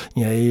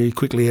 you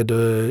quickly had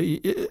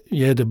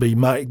to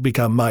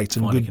become mates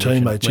and good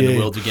teammates. When the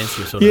world's against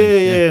you, sort of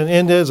thing. Yeah.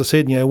 And as I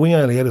said, we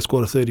only had a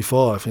squad of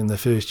 35 in the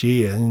first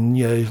year, and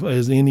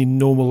as any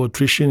normal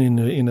attrition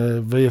in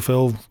a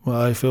VFL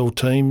AFL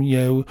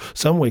team,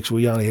 some weeks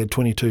we only had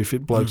 22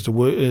 fit blokes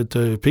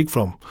to pick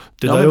from.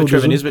 I remember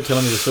Trevor Nisbet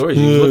telling me the stories.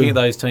 He was looking at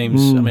those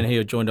teams. I mean,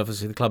 he joined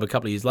obviously the club a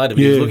couple of years later,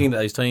 but he was looking at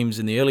those teams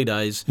in the early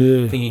days,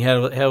 thinking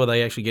how are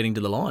they actually getting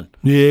to the line?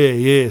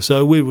 Yeah.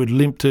 So we would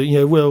limp to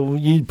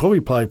you'd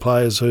probably play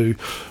players who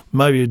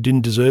maybe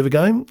didn't deserve a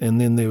game, and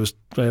then there was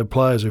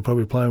players who were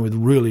probably playing with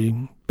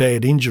really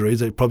bad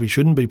injuries that probably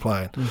shouldn't be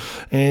playing.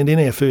 And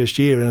in our first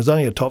year, and it was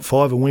only a top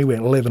 5, and we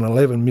went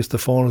 11-11, missed the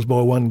finals by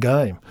 1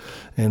 game.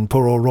 And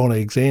poor old Ron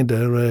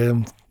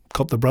Alexander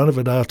copped the brunt of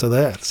it after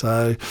that.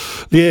 So,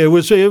 it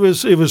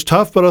was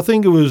tough, but I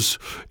think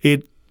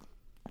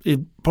it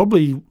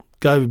probably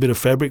gave a bit of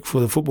fabric for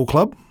the football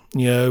club.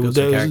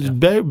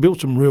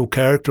 Built some real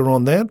character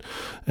on that,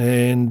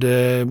 and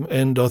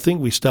I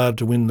think we started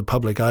to win the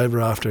public over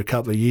after a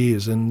couple of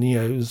years. And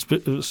it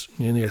was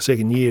in our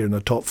second year in the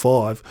top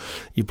 5,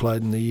 you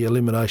played in the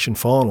elimination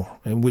final,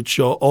 and which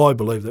I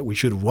believe that we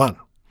should have won.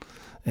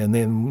 And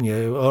then,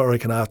 I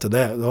reckon after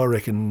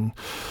that,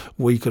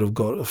 we could have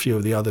got a few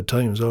of the other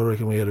teams. I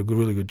reckon we had a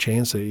really good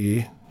chance that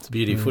year. It's the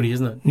beauty of footy,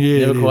 isn't it? Yeah,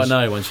 you never quite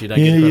know once you don't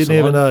get across the line.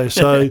 You never line. know.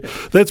 So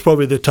that's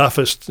probably the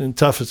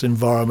toughest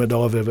environment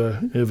I've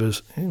ever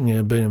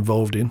been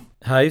involved in.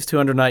 Hayes,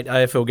 208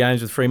 AFL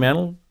games with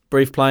Fremantle,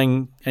 brief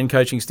playing and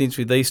coaching stints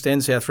with East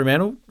End, South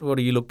Fremantle. What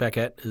do you look back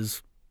at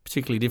as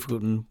particularly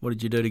difficult, and what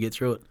did you do to get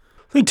through it?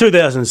 I think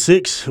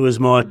 2006 was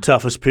my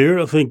toughest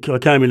period. I think I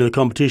came into the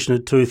competition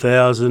at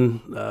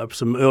 2000,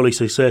 some early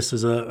success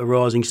as a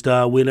Rising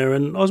Star winner,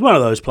 and I was one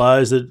of those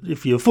players that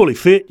if you're fully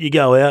fit, you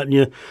go out and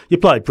you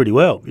played pretty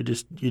well. You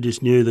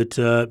just knew that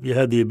you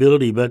had the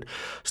ability, but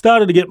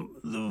started to get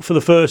for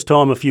the first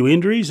time a few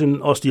injuries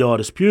and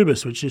osteitis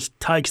pubis, which just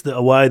takes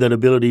away that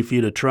ability for you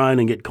to train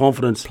and get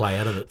confidence, play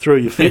out of it through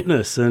your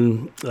fitness.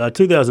 And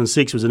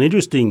 2006 was an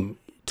interesting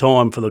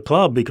time for the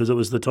club because it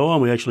was the time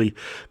we actually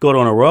got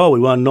on a roll. We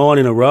won 9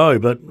 in a row,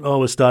 but I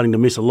was starting to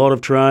miss a lot of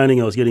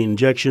training. I was getting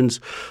injections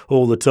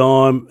all the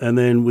time, and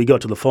then we got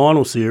to the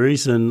final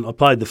series and I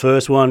played the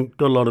first one,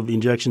 got a lot of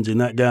injections in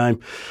that game.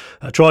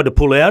 I tried to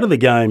pull out of the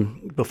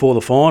game before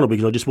the final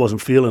because I just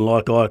wasn't feeling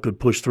like I could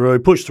push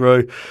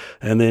through,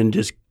 and then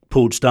just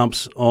pulled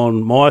stumps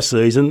on my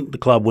season. The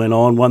club went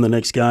on, won the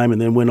next game,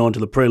 and then went on to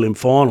the prelim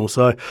final.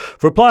 So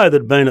for a player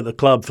that had been at the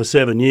club for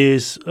 7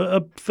 years,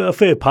 a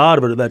fair part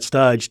of it at that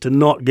stage, to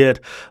not get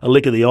a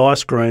lick of the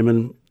ice cream,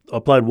 and I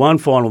played one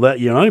final that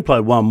year and I only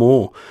played one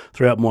more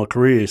throughout my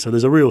career. So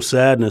there's a real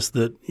sadness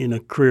that in a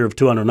career of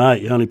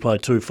 208, you only play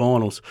 2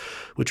 finals,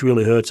 which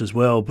really hurts as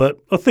well. But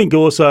I think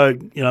also,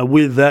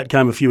 with that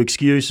came a few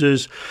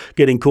excuses,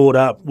 getting caught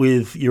up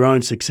with your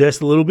own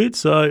success a little bit.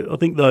 So I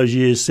think those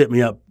years set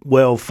me up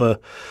well for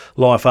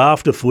life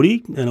after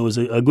footy, and it was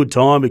a good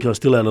time because I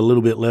still had a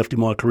little bit left in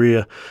my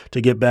career to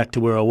get back to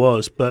where I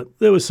was. But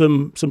there was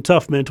some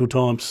tough mental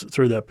times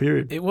through that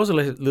period. It was a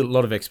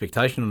lot of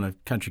expectation on a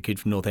country kid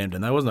from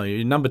Northampton, though, wasn't it?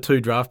 Your number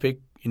 2 draft pick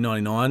in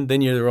 99.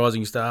 Then you're the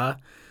Rising Star. I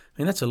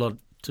mean, that's a lot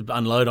to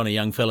unload on a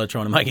young fella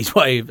trying to make his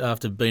way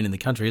after being in the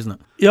country, isn't it?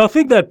 Yeah, I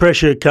think that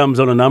pressure comes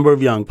on a number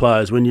of young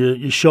players when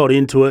you're shot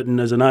into it, and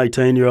as an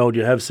 18-year-old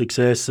you have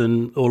success,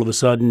 and all of a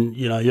sudden,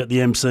 you're at the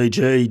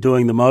MCG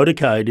doing the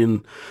motorcade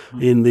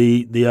in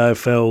the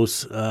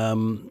AFL's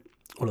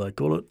what do they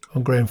call it?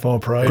 Grand Final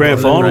Parade. Grand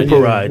Final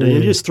Parade. Yeah. And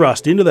you're just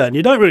thrust into that. And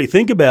you don't really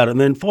think about it.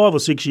 And then 5 or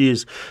 6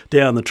 years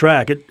down the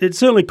track, it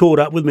certainly caught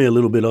up with me a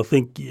little bit. I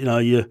think,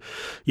 you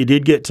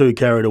did get too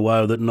carried away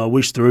with it. And I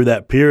wish through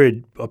that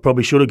period I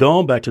probably should have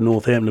gone back to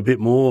Northampton a bit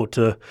more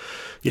to,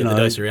 get the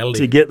dose of reality.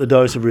 To get the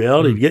dose of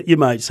reality, to get your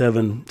mates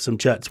having some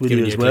chats with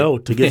you as well,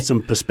 to get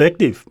some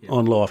perspective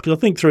on life. Because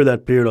I think through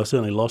that period I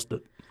certainly lost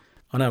it.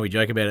 I know we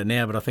joke about it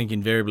now, but I think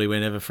invariably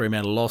whenever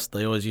Fremantle lost,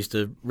 they always used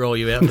to roll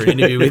you out for an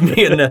interview with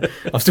me. And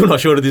I'm still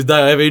not sure to this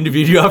day I ever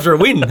interviewed you after a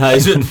win,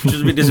 Hayes, which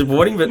is a bit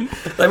disappointing. But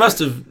they must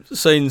have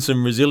seen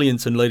some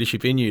resilience and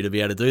leadership in you to be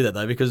able to do that,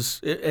 though, because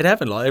it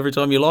happened. Like every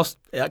time you lost,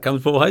 out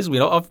comes Paul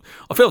Hazelby.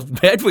 I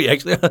felt bad for you,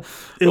 actually.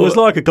 It was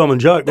like a common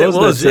joke,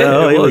 wasn't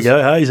it? Here we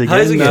go, Hayes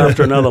again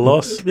after another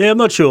loss. Yeah, I'm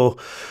not sure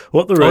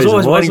what the reason was. I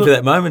was always waiting for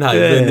that moment,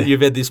 Hayes, when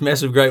you've had this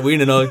massive great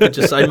win, and I could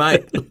just say,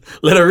 mate,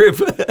 let her rip.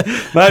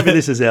 Maybe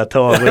this is our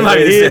time.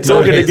 We're here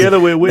talking together,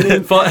 we're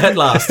winning. At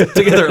last,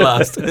 together at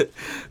last.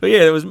 But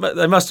yeah,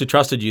 they must have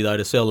trusted you, though,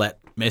 to sell that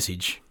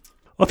message.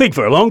 I think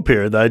for a long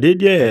period they did,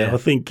 yeah. I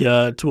think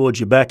towards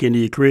your back end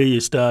of your career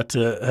you start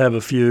to have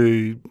a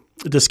few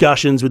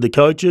discussions with the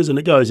coaches, and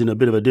it goes in a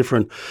bit of a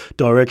different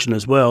direction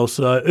as well.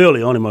 So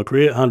early on in my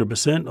career,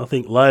 100%. I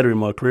think later in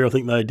my career, I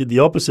think they did the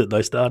opposite.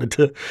 They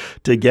started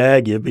to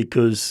gag you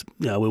because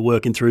we're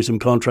working through some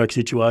contract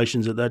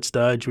situations at that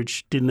stage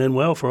which didn't end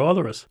well for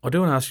either of us. I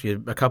do want to ask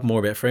you a couple more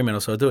about Fremantle,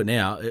 so I'll do it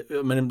now.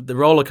 I mean, the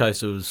roller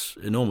coaster was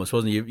enormous,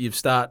 wasn't it? You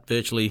start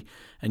virtually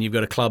and you've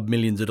got a club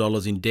millions of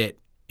dollars in debt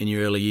in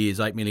your early years,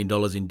 $8 million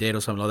in debt or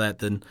something like that.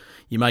 Then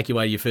you make your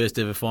way to your first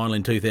ever final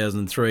in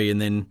 2003,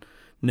 and then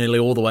nearly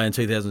all the way in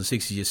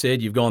 2006, as you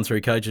said. You've gone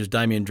through coaches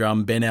Damien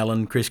Drum, Ben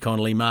Allen, Chris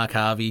Connolly, Mark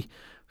Harvey. It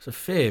was a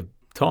fair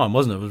time,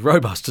 wasn't it? It was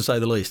robust, to say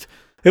the least.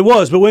 It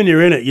was, but when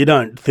you're in it, you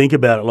don't think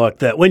about it like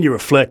that. When you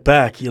reflect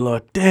back, you're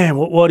like, damn,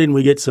 why didn't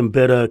we get some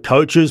better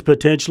coaches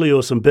potentially,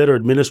 or some better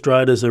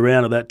administrators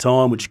around at that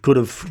time, which could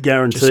have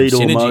guaranteed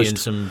almost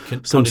some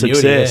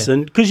success. Yeah.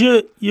 And because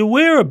you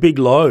wear a big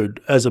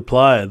load as a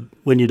player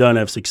when you don't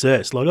have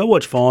success. Like I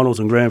watch finals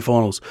and grand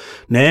finals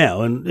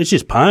now, and it's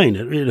just pain.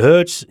 It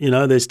hurts.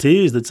 There's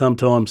tears that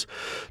sometimes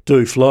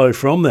do flow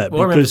from that.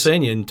 Well, I remember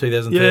seeing you in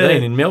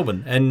 2013 in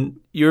Melbourne, and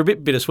you were a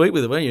bit bittersweet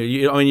with it, weren't you?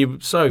 You were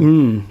so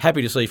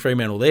happy to see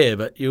Fremantle there,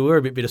 but you were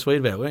a bit bittersweet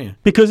about it, weren't you?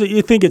 Because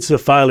you think it's a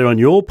failure on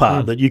your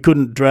part that you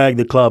couldn't drag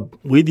the club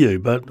with you.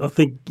 But I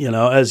think,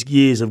 as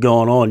years have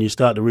gone on, you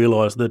start to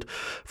realise that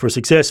for a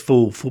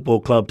successful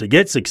football club to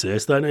get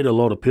success, they need a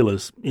lot of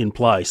pillars in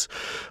place.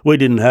 We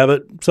didn't have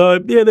it. So,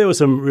 there were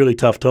some really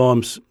tough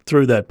times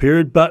through that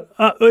period, but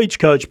each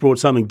coach brought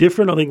something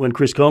different. I think when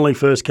Chris Connolly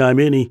first came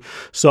in, he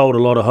sold a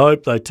lot of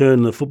hope. They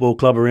turned the football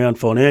club around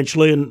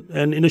financially,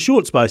 and in a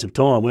short space of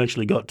time, we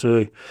actually got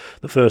to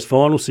the first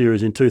final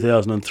series in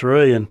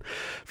 2003. And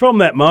from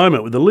that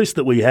moment, with the list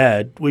that we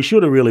had, we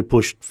should have really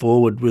pushed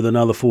forward with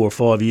another 4 or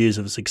 5 years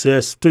of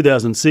success.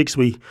 2006,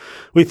 we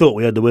thought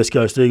we had the West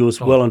Coast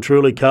Eagles well and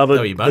truly covered.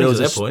 No, you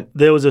bunnies at that point.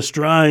 There was a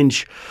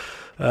strange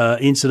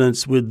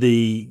incidence with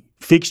the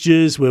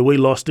fixtures where we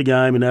lost a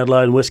game in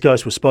Adelaide, and West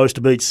Coast was supposed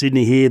to beat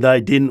Sydney here.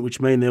 They didn't, which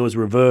meant there was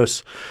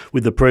reverse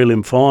with the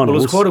prelim finals. Well,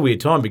 it was quite a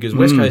weird time because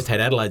West Coast had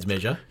Adelaide's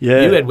measure.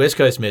 Yeah. You had West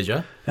Coast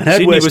measure. And had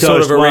Sydney West was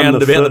Coast sort of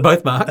around about the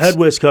both marks. Had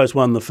West Coast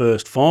won the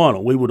first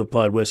final, we would have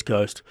played West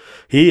Coast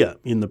here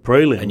in the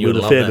prelim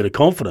with a fair bit of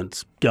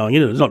confidence going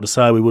into it. It's not to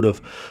say we would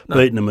have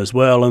beaten them as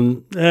well.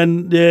 And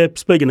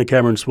speaking to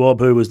Cameron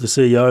Swab, who was the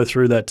CEO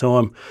through that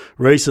time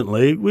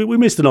recently, we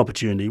missed an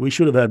opportunity. We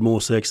should have had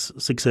more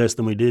success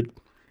than we did.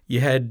 You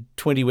had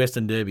 20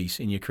 Western Derbies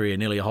in your career,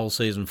 nearly a whole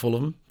season full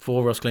of them,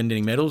 4 Ross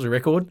Glendinning medals, a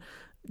record.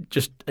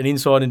 Just an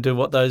insight into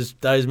what those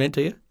days meant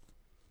to you?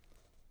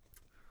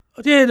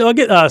 Yeah, I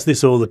get asked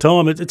this all the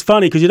time. It's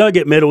funny because you don't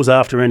get medals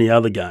after any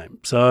other game.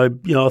 So,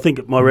 I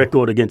think my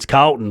record against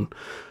Carlton,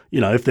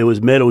 if there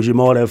was medals, you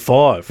might have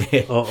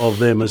 5 of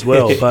them as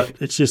well. But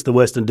it's just the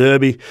Western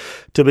Derby.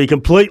 To be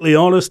completely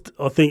honest,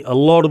 I think a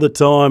lot of the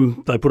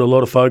time they put a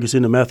lot of focus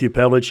into Matthew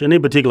Pavlich, and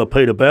in particular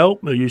Peter Bell,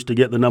 who used to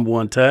get the number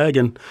 1 tag.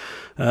 And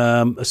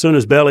as soon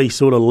as Belly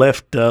sort of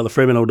left the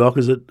Fremantle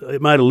Dockers, it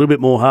made it a little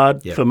bit more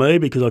hard for me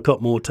because I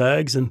got more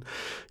tags. And,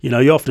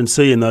 you often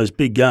see in those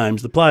big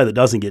games, the player that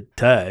doesn't get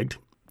tagged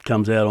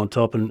comes out on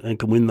top and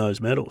can win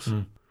those medals.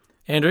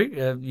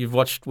 Andrew, you've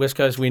watched West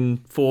Coast win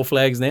 4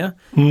 flags now.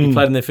 You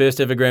played in their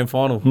first ever grand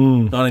final,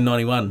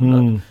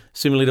 1991.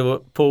 Similarly to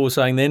what Paul was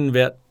saying then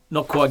about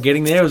not quite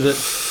getting there, does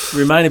it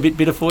remain a bit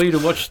bitter for you to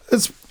watch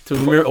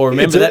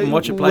remember that and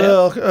watch it play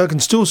out? I can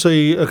still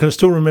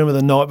remember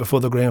the night before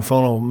the grand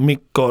final.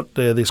 Mick got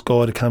this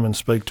guy to come and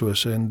speak to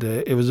us, and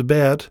it was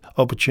about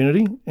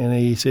opportunity. And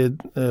he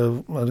said,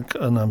 and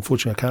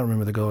unfortunately I can't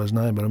remember the guy's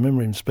name, but I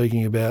remember him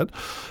speaking about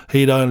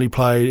he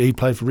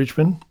played for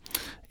Richmond.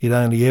 he'd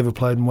only ever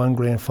played in one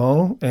grand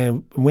final.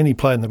 And when he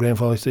played in the grand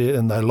final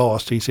and they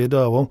lost, he said,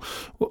 "Oh,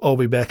 well, I'll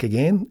be back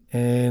again."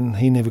 And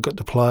he never got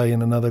to play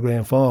in another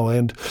grand final.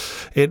 And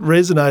it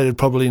resonated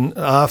probably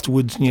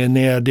afterwards,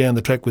 now down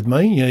the track with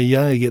me. You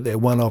only get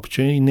that one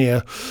opportunity.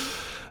 Now,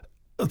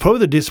 probably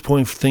the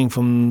disappointing thing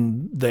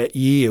from that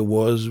year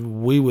was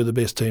we were the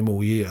best team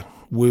all year.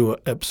 We were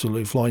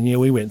absolutely flying. Yeah,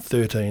 we went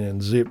 13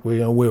 and zip. We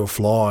were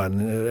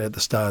flying at the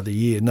start of the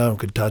year. No one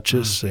could touch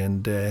us,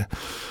 and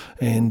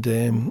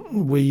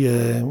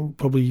we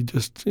probably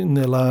just in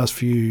the last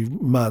few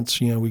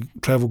months,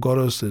 travel got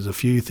us. There's a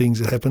few things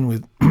that happened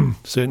with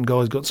certain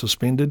guys got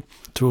suspended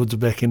towards the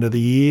back end of the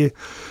year,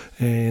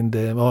 and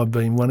I've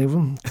been one of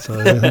them.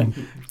 So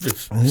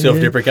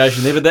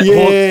self-deprecation there, but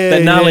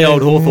that gnarly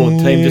old Hawthorn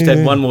team just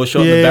had one more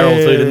shot in the barrel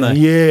too, didn't they?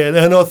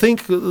 Yeah, and I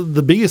think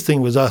the biggest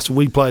thing was us.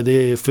 We played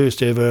their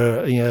first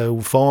ever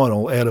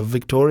final out of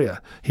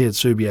Victoria here at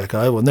Subiaco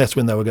Oval, and that's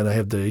when they were going to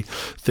have the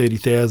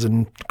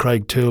 30,000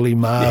 Craig Turley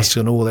masks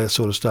and all that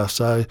sort of stuff.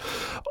 So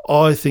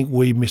I think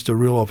we missed a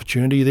real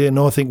opportunity there, and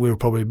I think we were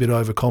probably a bit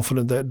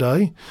overconfident that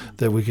day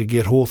that we could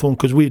get Hawthorn,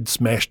 because we'd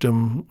smashed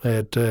them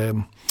at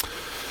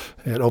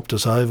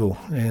Optus Oval,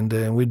 and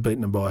we'd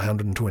beaten them by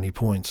 120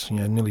 points,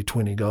 nearly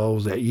 20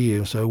 goals that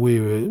year. So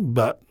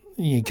but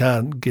you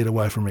can't get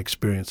away from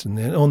experience. And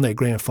then on that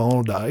grand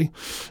final day,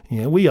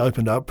 we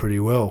opened up pretty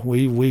well.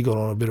 We got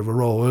on a bit of a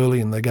roll early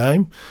in the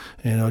game,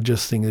 and I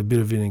just think a bit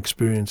of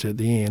inexperience at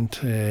the end,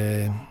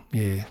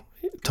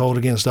 told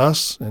against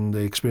us, and the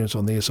experience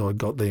on their side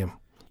got them.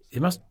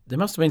 There must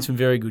have been some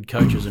very good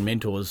coaches and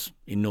mentors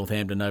in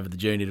Northampton over the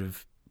journey to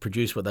have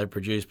produced what they've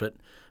produced, but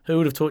who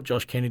would have taught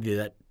Josh Kennedy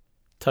that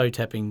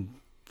toe-tapping,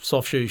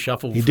 soft shoe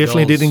shuffle? He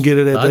definitely didn't get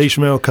it at the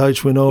Ishmael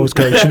coach when I was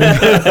coaching him.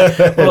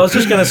 Well, I was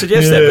just going to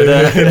suggest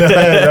that,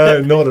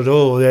 but no, not at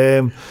all.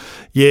 I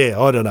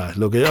don't know.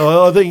 Look,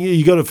 I think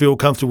you got to feel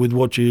comfortable with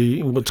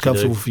what's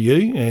comfortable for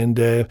you. And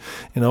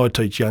I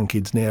teach young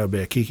kids now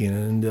about kicking,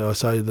 and I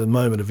say the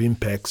moment of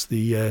impacts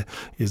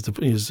is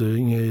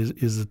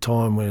the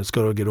time when it's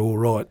got to get all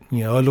right.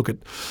 I look at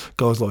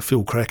guys like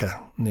Phil Cracker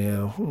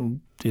now.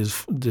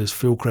 Does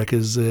Phil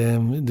Cracker's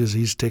does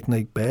his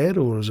technique bad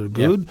or is it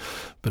good? Yep.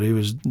 But he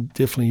was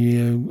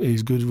definitely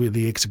he's good with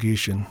the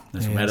execution.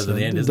 Doesn't matter in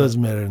the end. It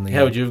doesn't matter in the end.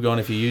 How would you have gone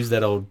if you used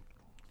that old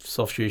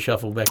soft shoe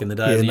shuffle back in the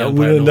day? No,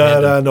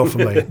 not for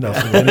me. Not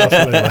for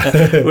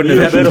me. Wouldn't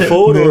you have had a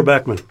forward or a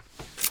backman?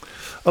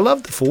 I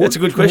love the forward. That's a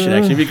good question,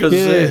 actually, because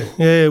I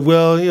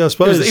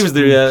suppose he was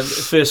the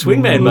first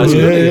swingman, most of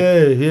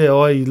it.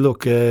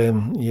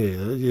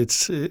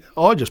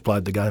 I just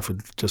played the game for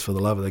the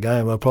love of the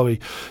game. I probably,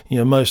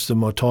 most of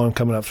my time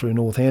coming up through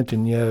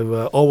Northampton,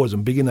 I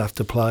wasn't big enough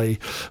to play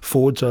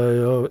forward.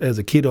 So as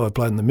a kid, I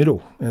played in the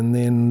middle, and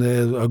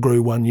then I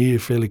grew 1 year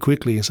fairly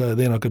quickly. So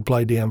then I could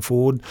play down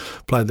forward,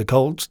 played the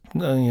Colts,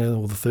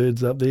 all the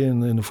thirds up there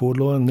in the forward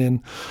line, and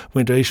then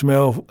went to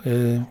Ishmael,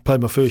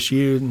 played my first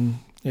year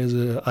as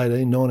an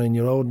 18,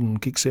 19-year-old and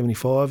kicked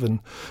 75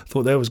 and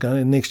thought that was going.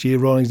 And next year,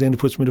 Ryan Alexander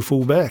puts me to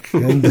full back.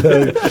 And,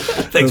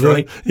 thanks,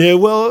 Ray. Yeah,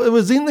 well, it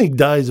was in the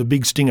days of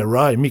Big Stinger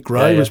Ray. Mick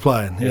Ray was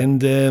playing. Yeah.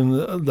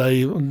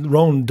 And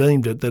Ron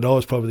deemed it that I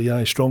was probably the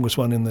only strongest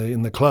one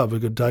in the club who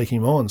could take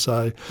him on.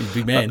 So he's a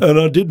big man. And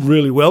I did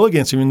really well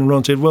against him. And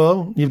Ron said,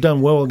 well, you've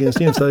done well against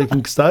him, so you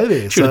can stay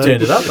there. Should have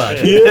turned it up,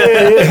 mate.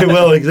 Yeah,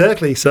 well,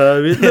 exactly.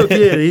 So, it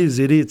is.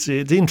 It's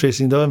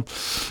interesting time.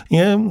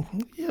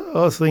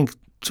 I think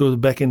sort of the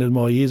back end of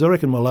my years. I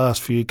reckon my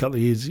last couple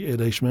of years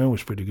at Ishmael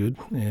was pretty good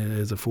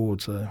as a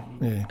forward. So,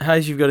 yeah.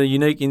 Hayes, you've got a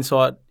unique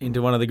insight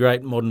into one of the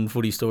great modern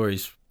footy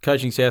stories.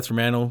 Coaching South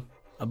Fremantle,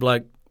 a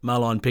bloke,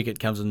 Marline Pickett,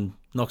 comes and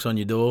knocks on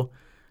your door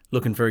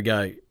looking for a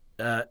go.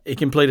 He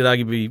completed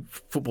arguably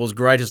football's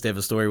greatest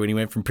ever story when he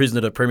went from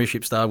prisoner to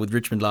premiership star with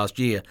Richmond last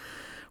year.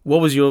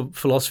 What was your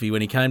philosophy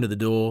when he came to the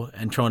door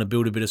and trying to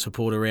build a bit of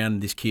support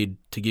around this kid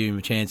to give him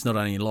a chance, not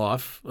only in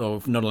life,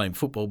 or not only in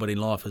football, but in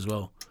life as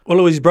well? Well,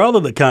 it was his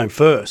brother that came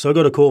first. I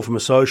got a call from a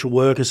social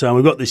worker saying,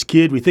 we've got this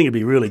kid, we think it'd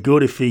be really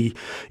good if he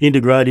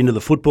integrated into the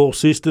football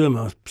system.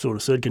 I sort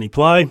of said, can he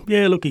play?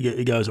 Yeah, look,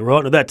 he goes all right.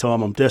 And at that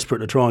time, I'm desperate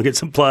to try and get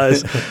some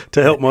players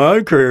to help my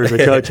own career as a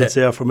coach at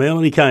South Fremantle.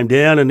 And he came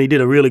down and he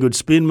did a really good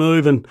spin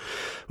move, and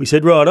we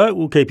said, righto,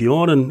 we'll keep you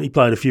on. And he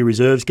played a few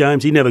reserves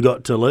games. He never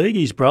got to league,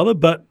 his brother,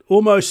 but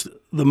almost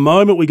the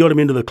moment we got him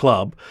into the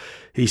club,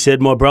 he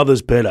said, my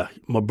brother's better.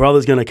 My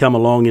brother's going to come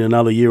along in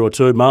another year or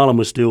two. Marlon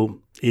was still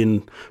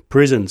in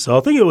prison. So I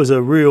think it was a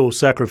real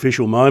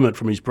sacrificial moment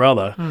from his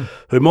brother,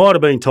 who might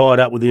have been tied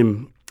up with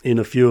him in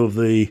a few of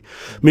the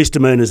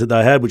misdemeanors that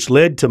they had, which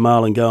led to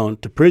Marlon going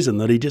to prison,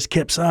 that he just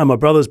kept saying, my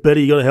brother's better,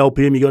 you got to help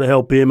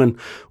him. And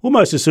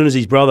almost as soon as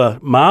his brother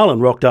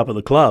Marlon rocked up at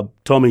the club,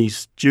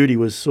 Tommy's duty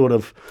was sort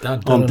of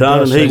done,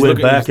 and he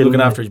went back and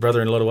looking after his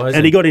brother in a lot of ways.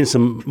 And he got in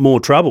some more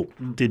trouble,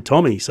 did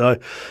Tommy. So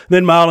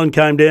then Marlon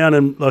came down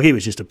and he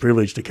was just a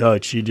privilege to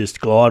coach. He just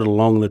glided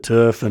along the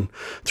turf and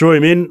threw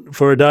him in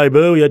for a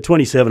debut. He had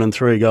 27 and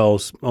 3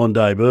 goals on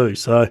debut.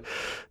 So,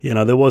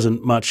 there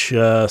wasn't much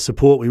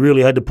support we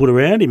really had to put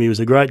around him. He was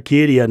a great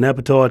kid. He had an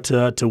appetite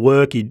to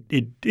work.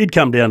 He'd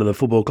come down to the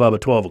football club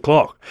at 12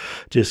 o'clock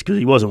just because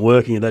he wasn't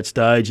working at that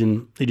stage,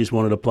 and he just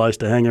wanted a place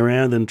to hang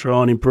around and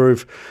try and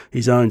improve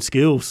his own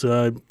skills.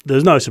 So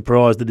there's no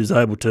surprise that he's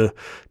able to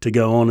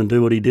go on and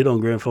do what he did on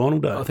grand final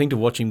day. I think to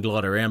watch him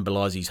glide around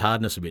belies his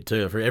hardness a bit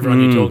too. For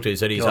everyone you talk to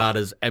said he's hard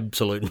as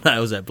absolute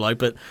nails, that bloke.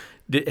 But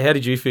how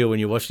did you feel when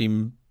you watched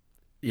him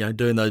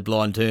doing those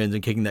blind turns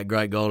and kicking that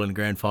great goal in the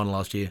grand final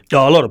last year?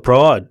 Oh, a lot of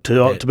pride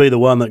to be the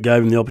one that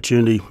gave him the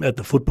opportunity at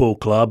the football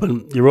club.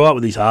 And you're right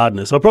with his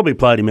hardness. I probably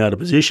played him out of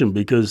position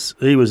because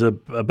he was a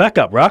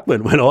backup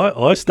ruckman when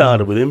I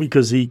started with him,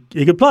 because he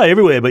could play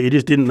everywhere, but you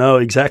just didn't know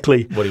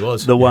exactly what he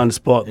was. One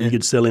spot that you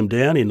could sell him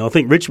down in. I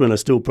think Richmond are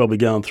still probably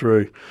going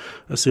through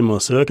a similar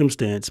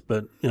circumstance,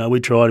 but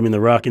we tried him in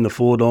the ruck, in the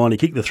forward line. He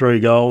kicked the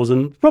 3 goals,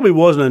 and probably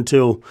wasn't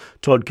until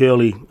Todd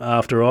Curley,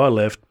 after I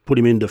left, put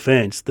him in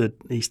defence, that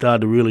he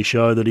started to really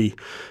show that he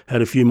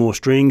had a few more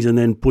strings, and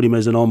then put him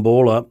as an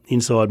on-baller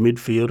inside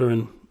midfielder,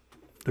 and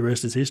the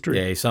rest is history.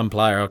 Yeah, he's some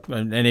player.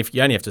 And if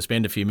you only have to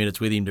spend a few minutes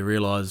with him to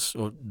realise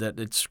that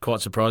it's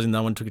quite surprising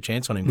no one took a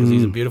chance on him, because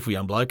he's a beautiful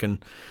young bloke,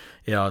 and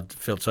I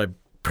felt so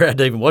proud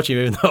to even watch him,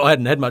 even though I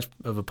hadn't had much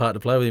of a part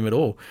to play with him at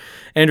all.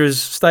 Andrew, as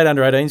state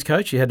under-18s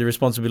coach, you had the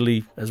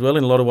responsibility as well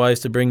in a lot of ways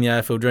to bring the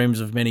AFL dreams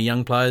of many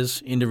young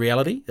players into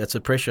reality. That's a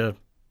pressure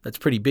that's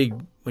pretty big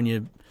when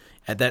you're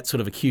at that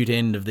sort of acute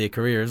end of their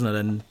career, isn't it?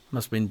 And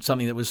must have been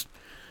something that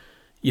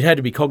you had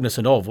to be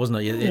cognizant of, wasn't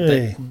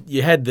it?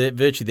 You had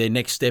virtually their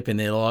next step in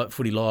their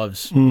footy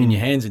lives in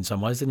your hands in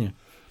some ways, didn't you?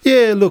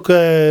 Yeah, look,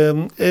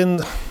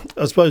 and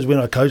I suppose when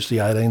I coached the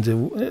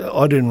 18s,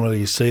 I didn't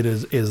really see it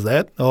as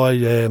that.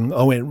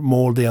 I went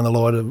more down the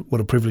line of what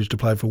a privilege to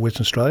play for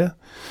Western Australia.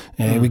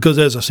 And because,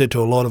 as I said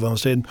to a lot of them, I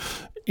said,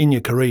 in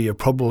your career, you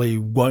probably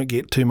won't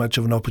get too much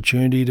of an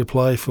opportunity to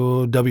play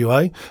for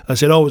WA. I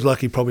said I was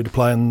lucky probably to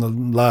play in the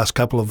last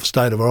couple of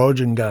State of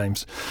Origin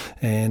games,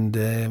 and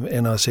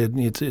I said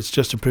it's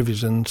just a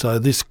privilege, and so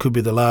this could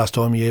be the last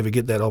time you ever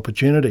get that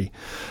opportunity.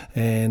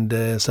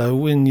 And so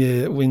when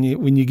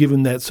you're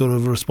given that sort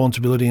of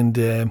responsibility, and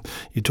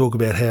you talk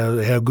about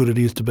how good it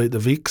is to beat the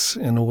Vics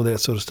and all that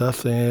sort of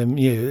stuff,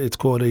 it's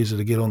quite easy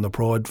to get on the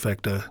pride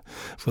factor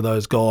for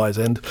those guys,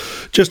 and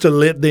just to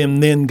let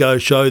them then go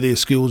show their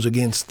skills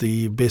against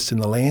the best in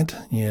the land.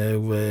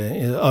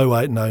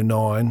 08 and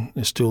 09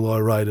 is still I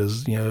rate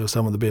as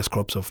some of the best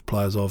crops of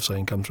players I've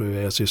seen come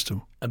through our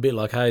system. A bit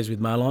like Hayes with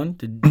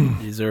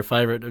Marlon. Is there a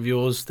favourite of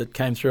yours that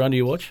came through under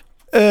your watch?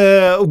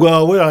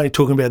 Well, we were only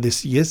talking about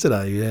this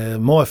yesterday.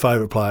 My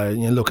favourite player,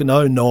 look, in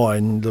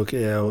 09,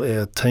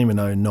 our team in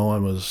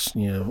 09 was,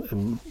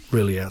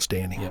 really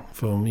outstanding.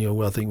 Yep.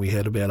 I think we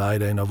had about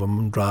 18 of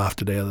them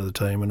drafted out of the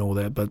team and all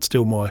that, but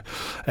still my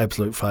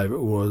absolute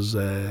favourite was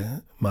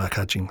Mark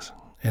Hutchings.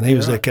 And he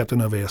was the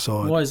captain of our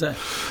side. Why is that?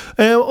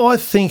 I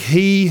think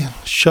he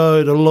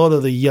showed a lot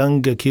of the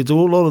younger kids, a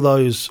lot of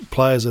those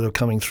players that are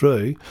coming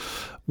through,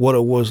 what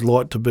it was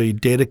like to be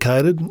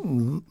dedicated,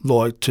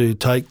 like to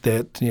take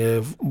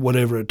that,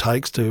 whatever it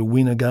takes to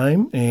win a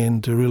game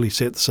and to really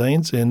set the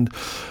scenes. And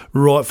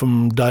right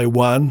from day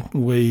one,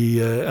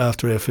 we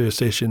after our first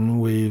session,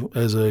 we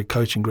as a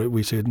coaching group,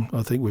 we said,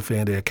 I think we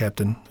found our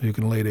captain who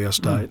can lead our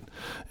state.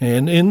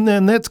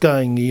 And that's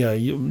going,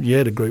 you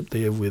had a group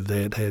there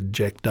that had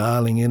Jack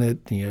Darling in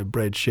it,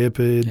 Brad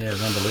Shepherd. Yeah, it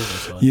was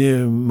unbelievable.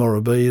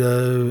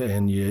 Morabito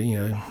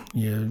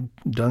and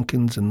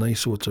Duncans and these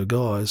sorts of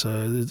guys.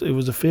 So it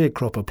was a fair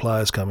crop of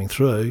players coming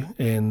through,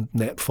 and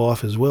Nat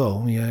Fyfe as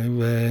well.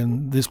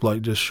 And this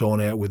bloke just shone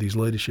out with his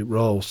leadership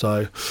role.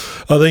 So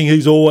I think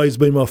he's always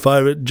been my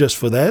favourite just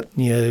for that.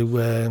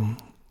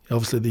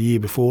 Obviously the year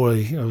before,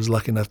 I was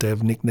lucky enough to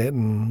have Nick Nat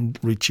and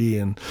Richie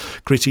and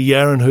Chrissy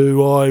Yarran,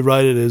 who I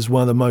rated as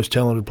one of the most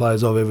talented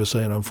players I've ever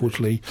seen.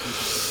 Unfortunately,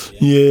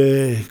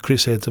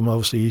 Chris had some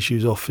obviously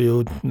issues off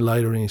field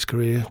later in his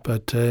career,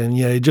 but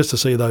just to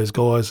see those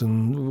guys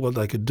and what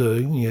they could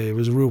do, it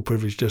was a real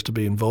privilege just to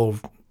be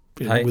involved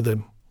with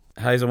them.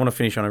 Hayes, I want to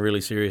finish on a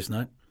really serious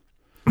note.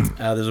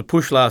 There's a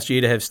push last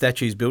year to have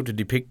statues built to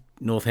depict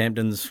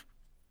Northampton's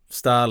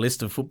star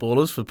list of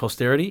footballers for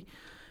posterity.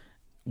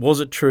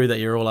 Was it true that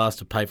you're all asked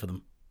to pay for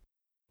them?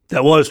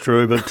 That was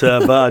true, but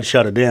Bard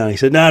shut it down. He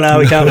said, no,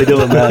 we can't be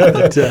doing that.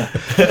 But,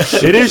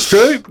 it is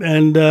true,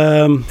 and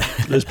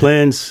there's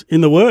plans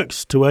in the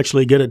works to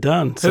actually get it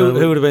done. So,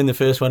 who would have been the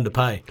first one to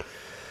pay?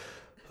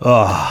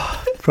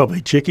 Oh,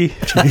 Probably Chicky.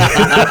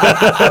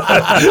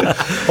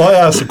 I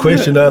asked the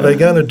question: are they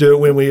going to do it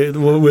when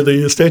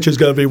the statue's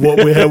going to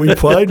be how we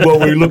played, what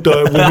we looked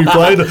at when we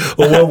played,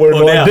 or what we're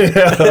like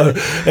now?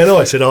 And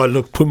I said,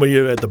 look, put me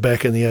at the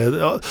back in the air.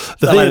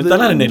 They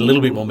don't need a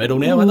little bit more metal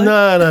now, are they?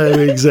 No,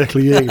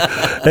 exactly.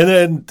 Yeah. And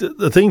then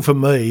the thing for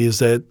me is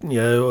that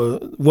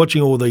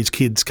watching all these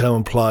kids come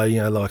and play,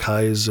 like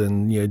Hayes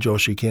and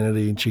Joshy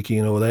Kennedy and Chicky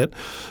and all that.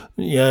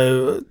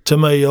 To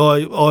me,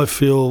 I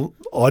feel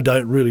I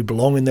don't really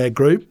belong in that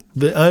group.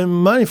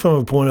 Mainly from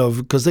a point of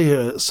because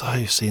they're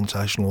so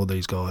sensational, all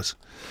these guys.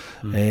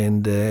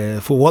 And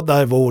for what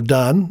they've all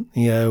done,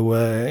 I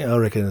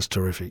reckon it's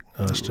terrific.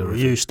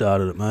 You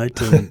started it, mate.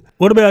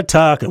 What about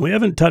Tarkin? We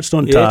haven't touched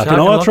on Tarkin. Tarkin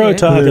I'll throw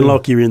Tarkin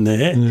Lockyer in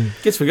there.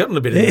 Gets forgotten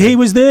a bit. He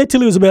was there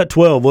till he was about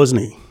 12,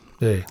 wasn't he?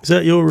 Yeah. Is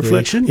that your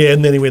reflection? Yeah,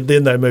 and then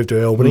Then they moved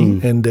to Albany,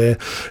 and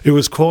it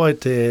was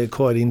quite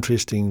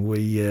interesting.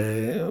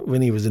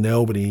 When he was in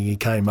Albany, he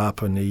came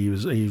up and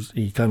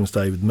he came and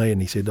stayed with me,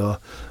 and he said, "I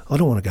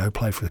don't want to go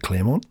play for the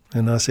Claremont."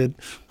 And I said,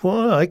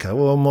 "Well, okay,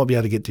 well I might be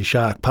able to get to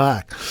Shark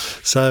Park."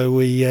 So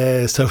we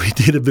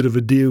did a bit of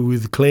a deal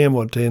with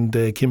Claremont and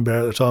Kim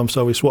Barrett at the time.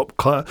 So we swapped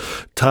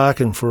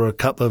Tarkin for a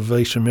couple of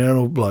Eastern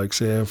Mariner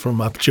blokes from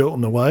up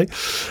Cheltenham away,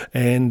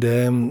 and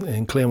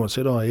Claremont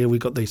said, "Oh yeah, we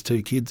got these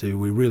two kids who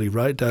we really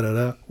rate."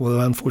 Well,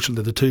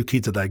 unfortunately, the two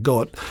kids that they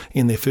got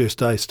in their first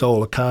day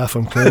stole a car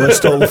from Claremont,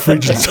 stole the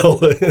fridge, and stole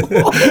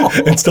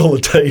the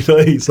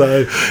TV.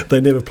 So they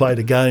never played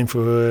a game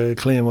for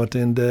Claremont,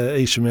 and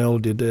Eastern Mariner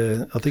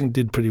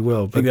did pretty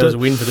well. I think that was a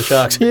win for the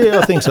Sharks. Yeah,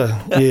 I think so.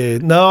 Yeah,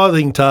 no, I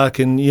think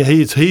Tarkin. Yeah,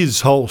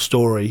 his whole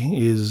story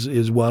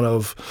is one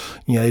of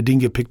he didn't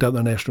get picked up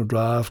in the national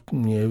draft.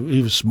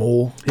 He was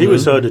small. He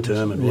was so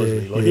determined,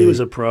 wasn't he? He was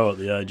a pro at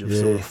the age of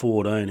sort of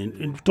 14.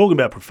 And talking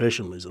about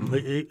professionalism,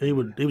 he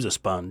was a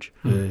sponge.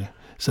 Yeah.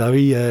 So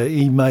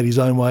he made his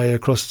own way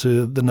across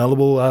to the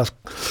Nullarbor,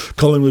 asked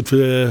Collingwood for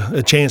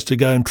a chance to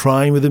go and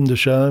train with him to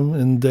show him,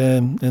 and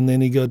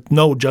then he got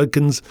Noel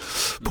Judkins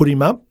put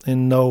him up,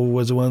 and Noel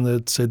was the one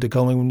that said to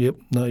Collingwood, "Yep,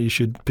 no, you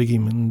should pick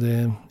him," and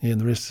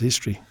the rest is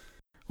history.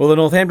 Well, the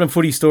Northampton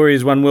footy story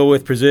is one well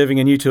worth preserving,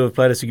 and you two have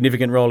played a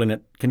significant role in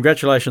it.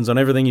 Congratulations on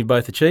everything you've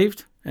both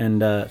achieved,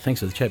 and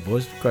thanks for the chat,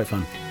 boys. Great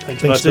fun.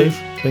 Thanks, Steve.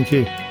 Thank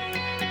you.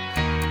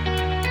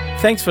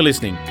 Thanks for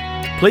listening.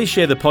 Please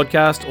share the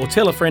podcast or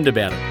tell a friend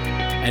about it.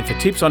 And for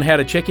tips on how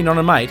to check in on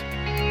a mate,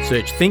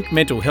 search Think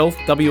Mental Health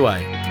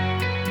WA.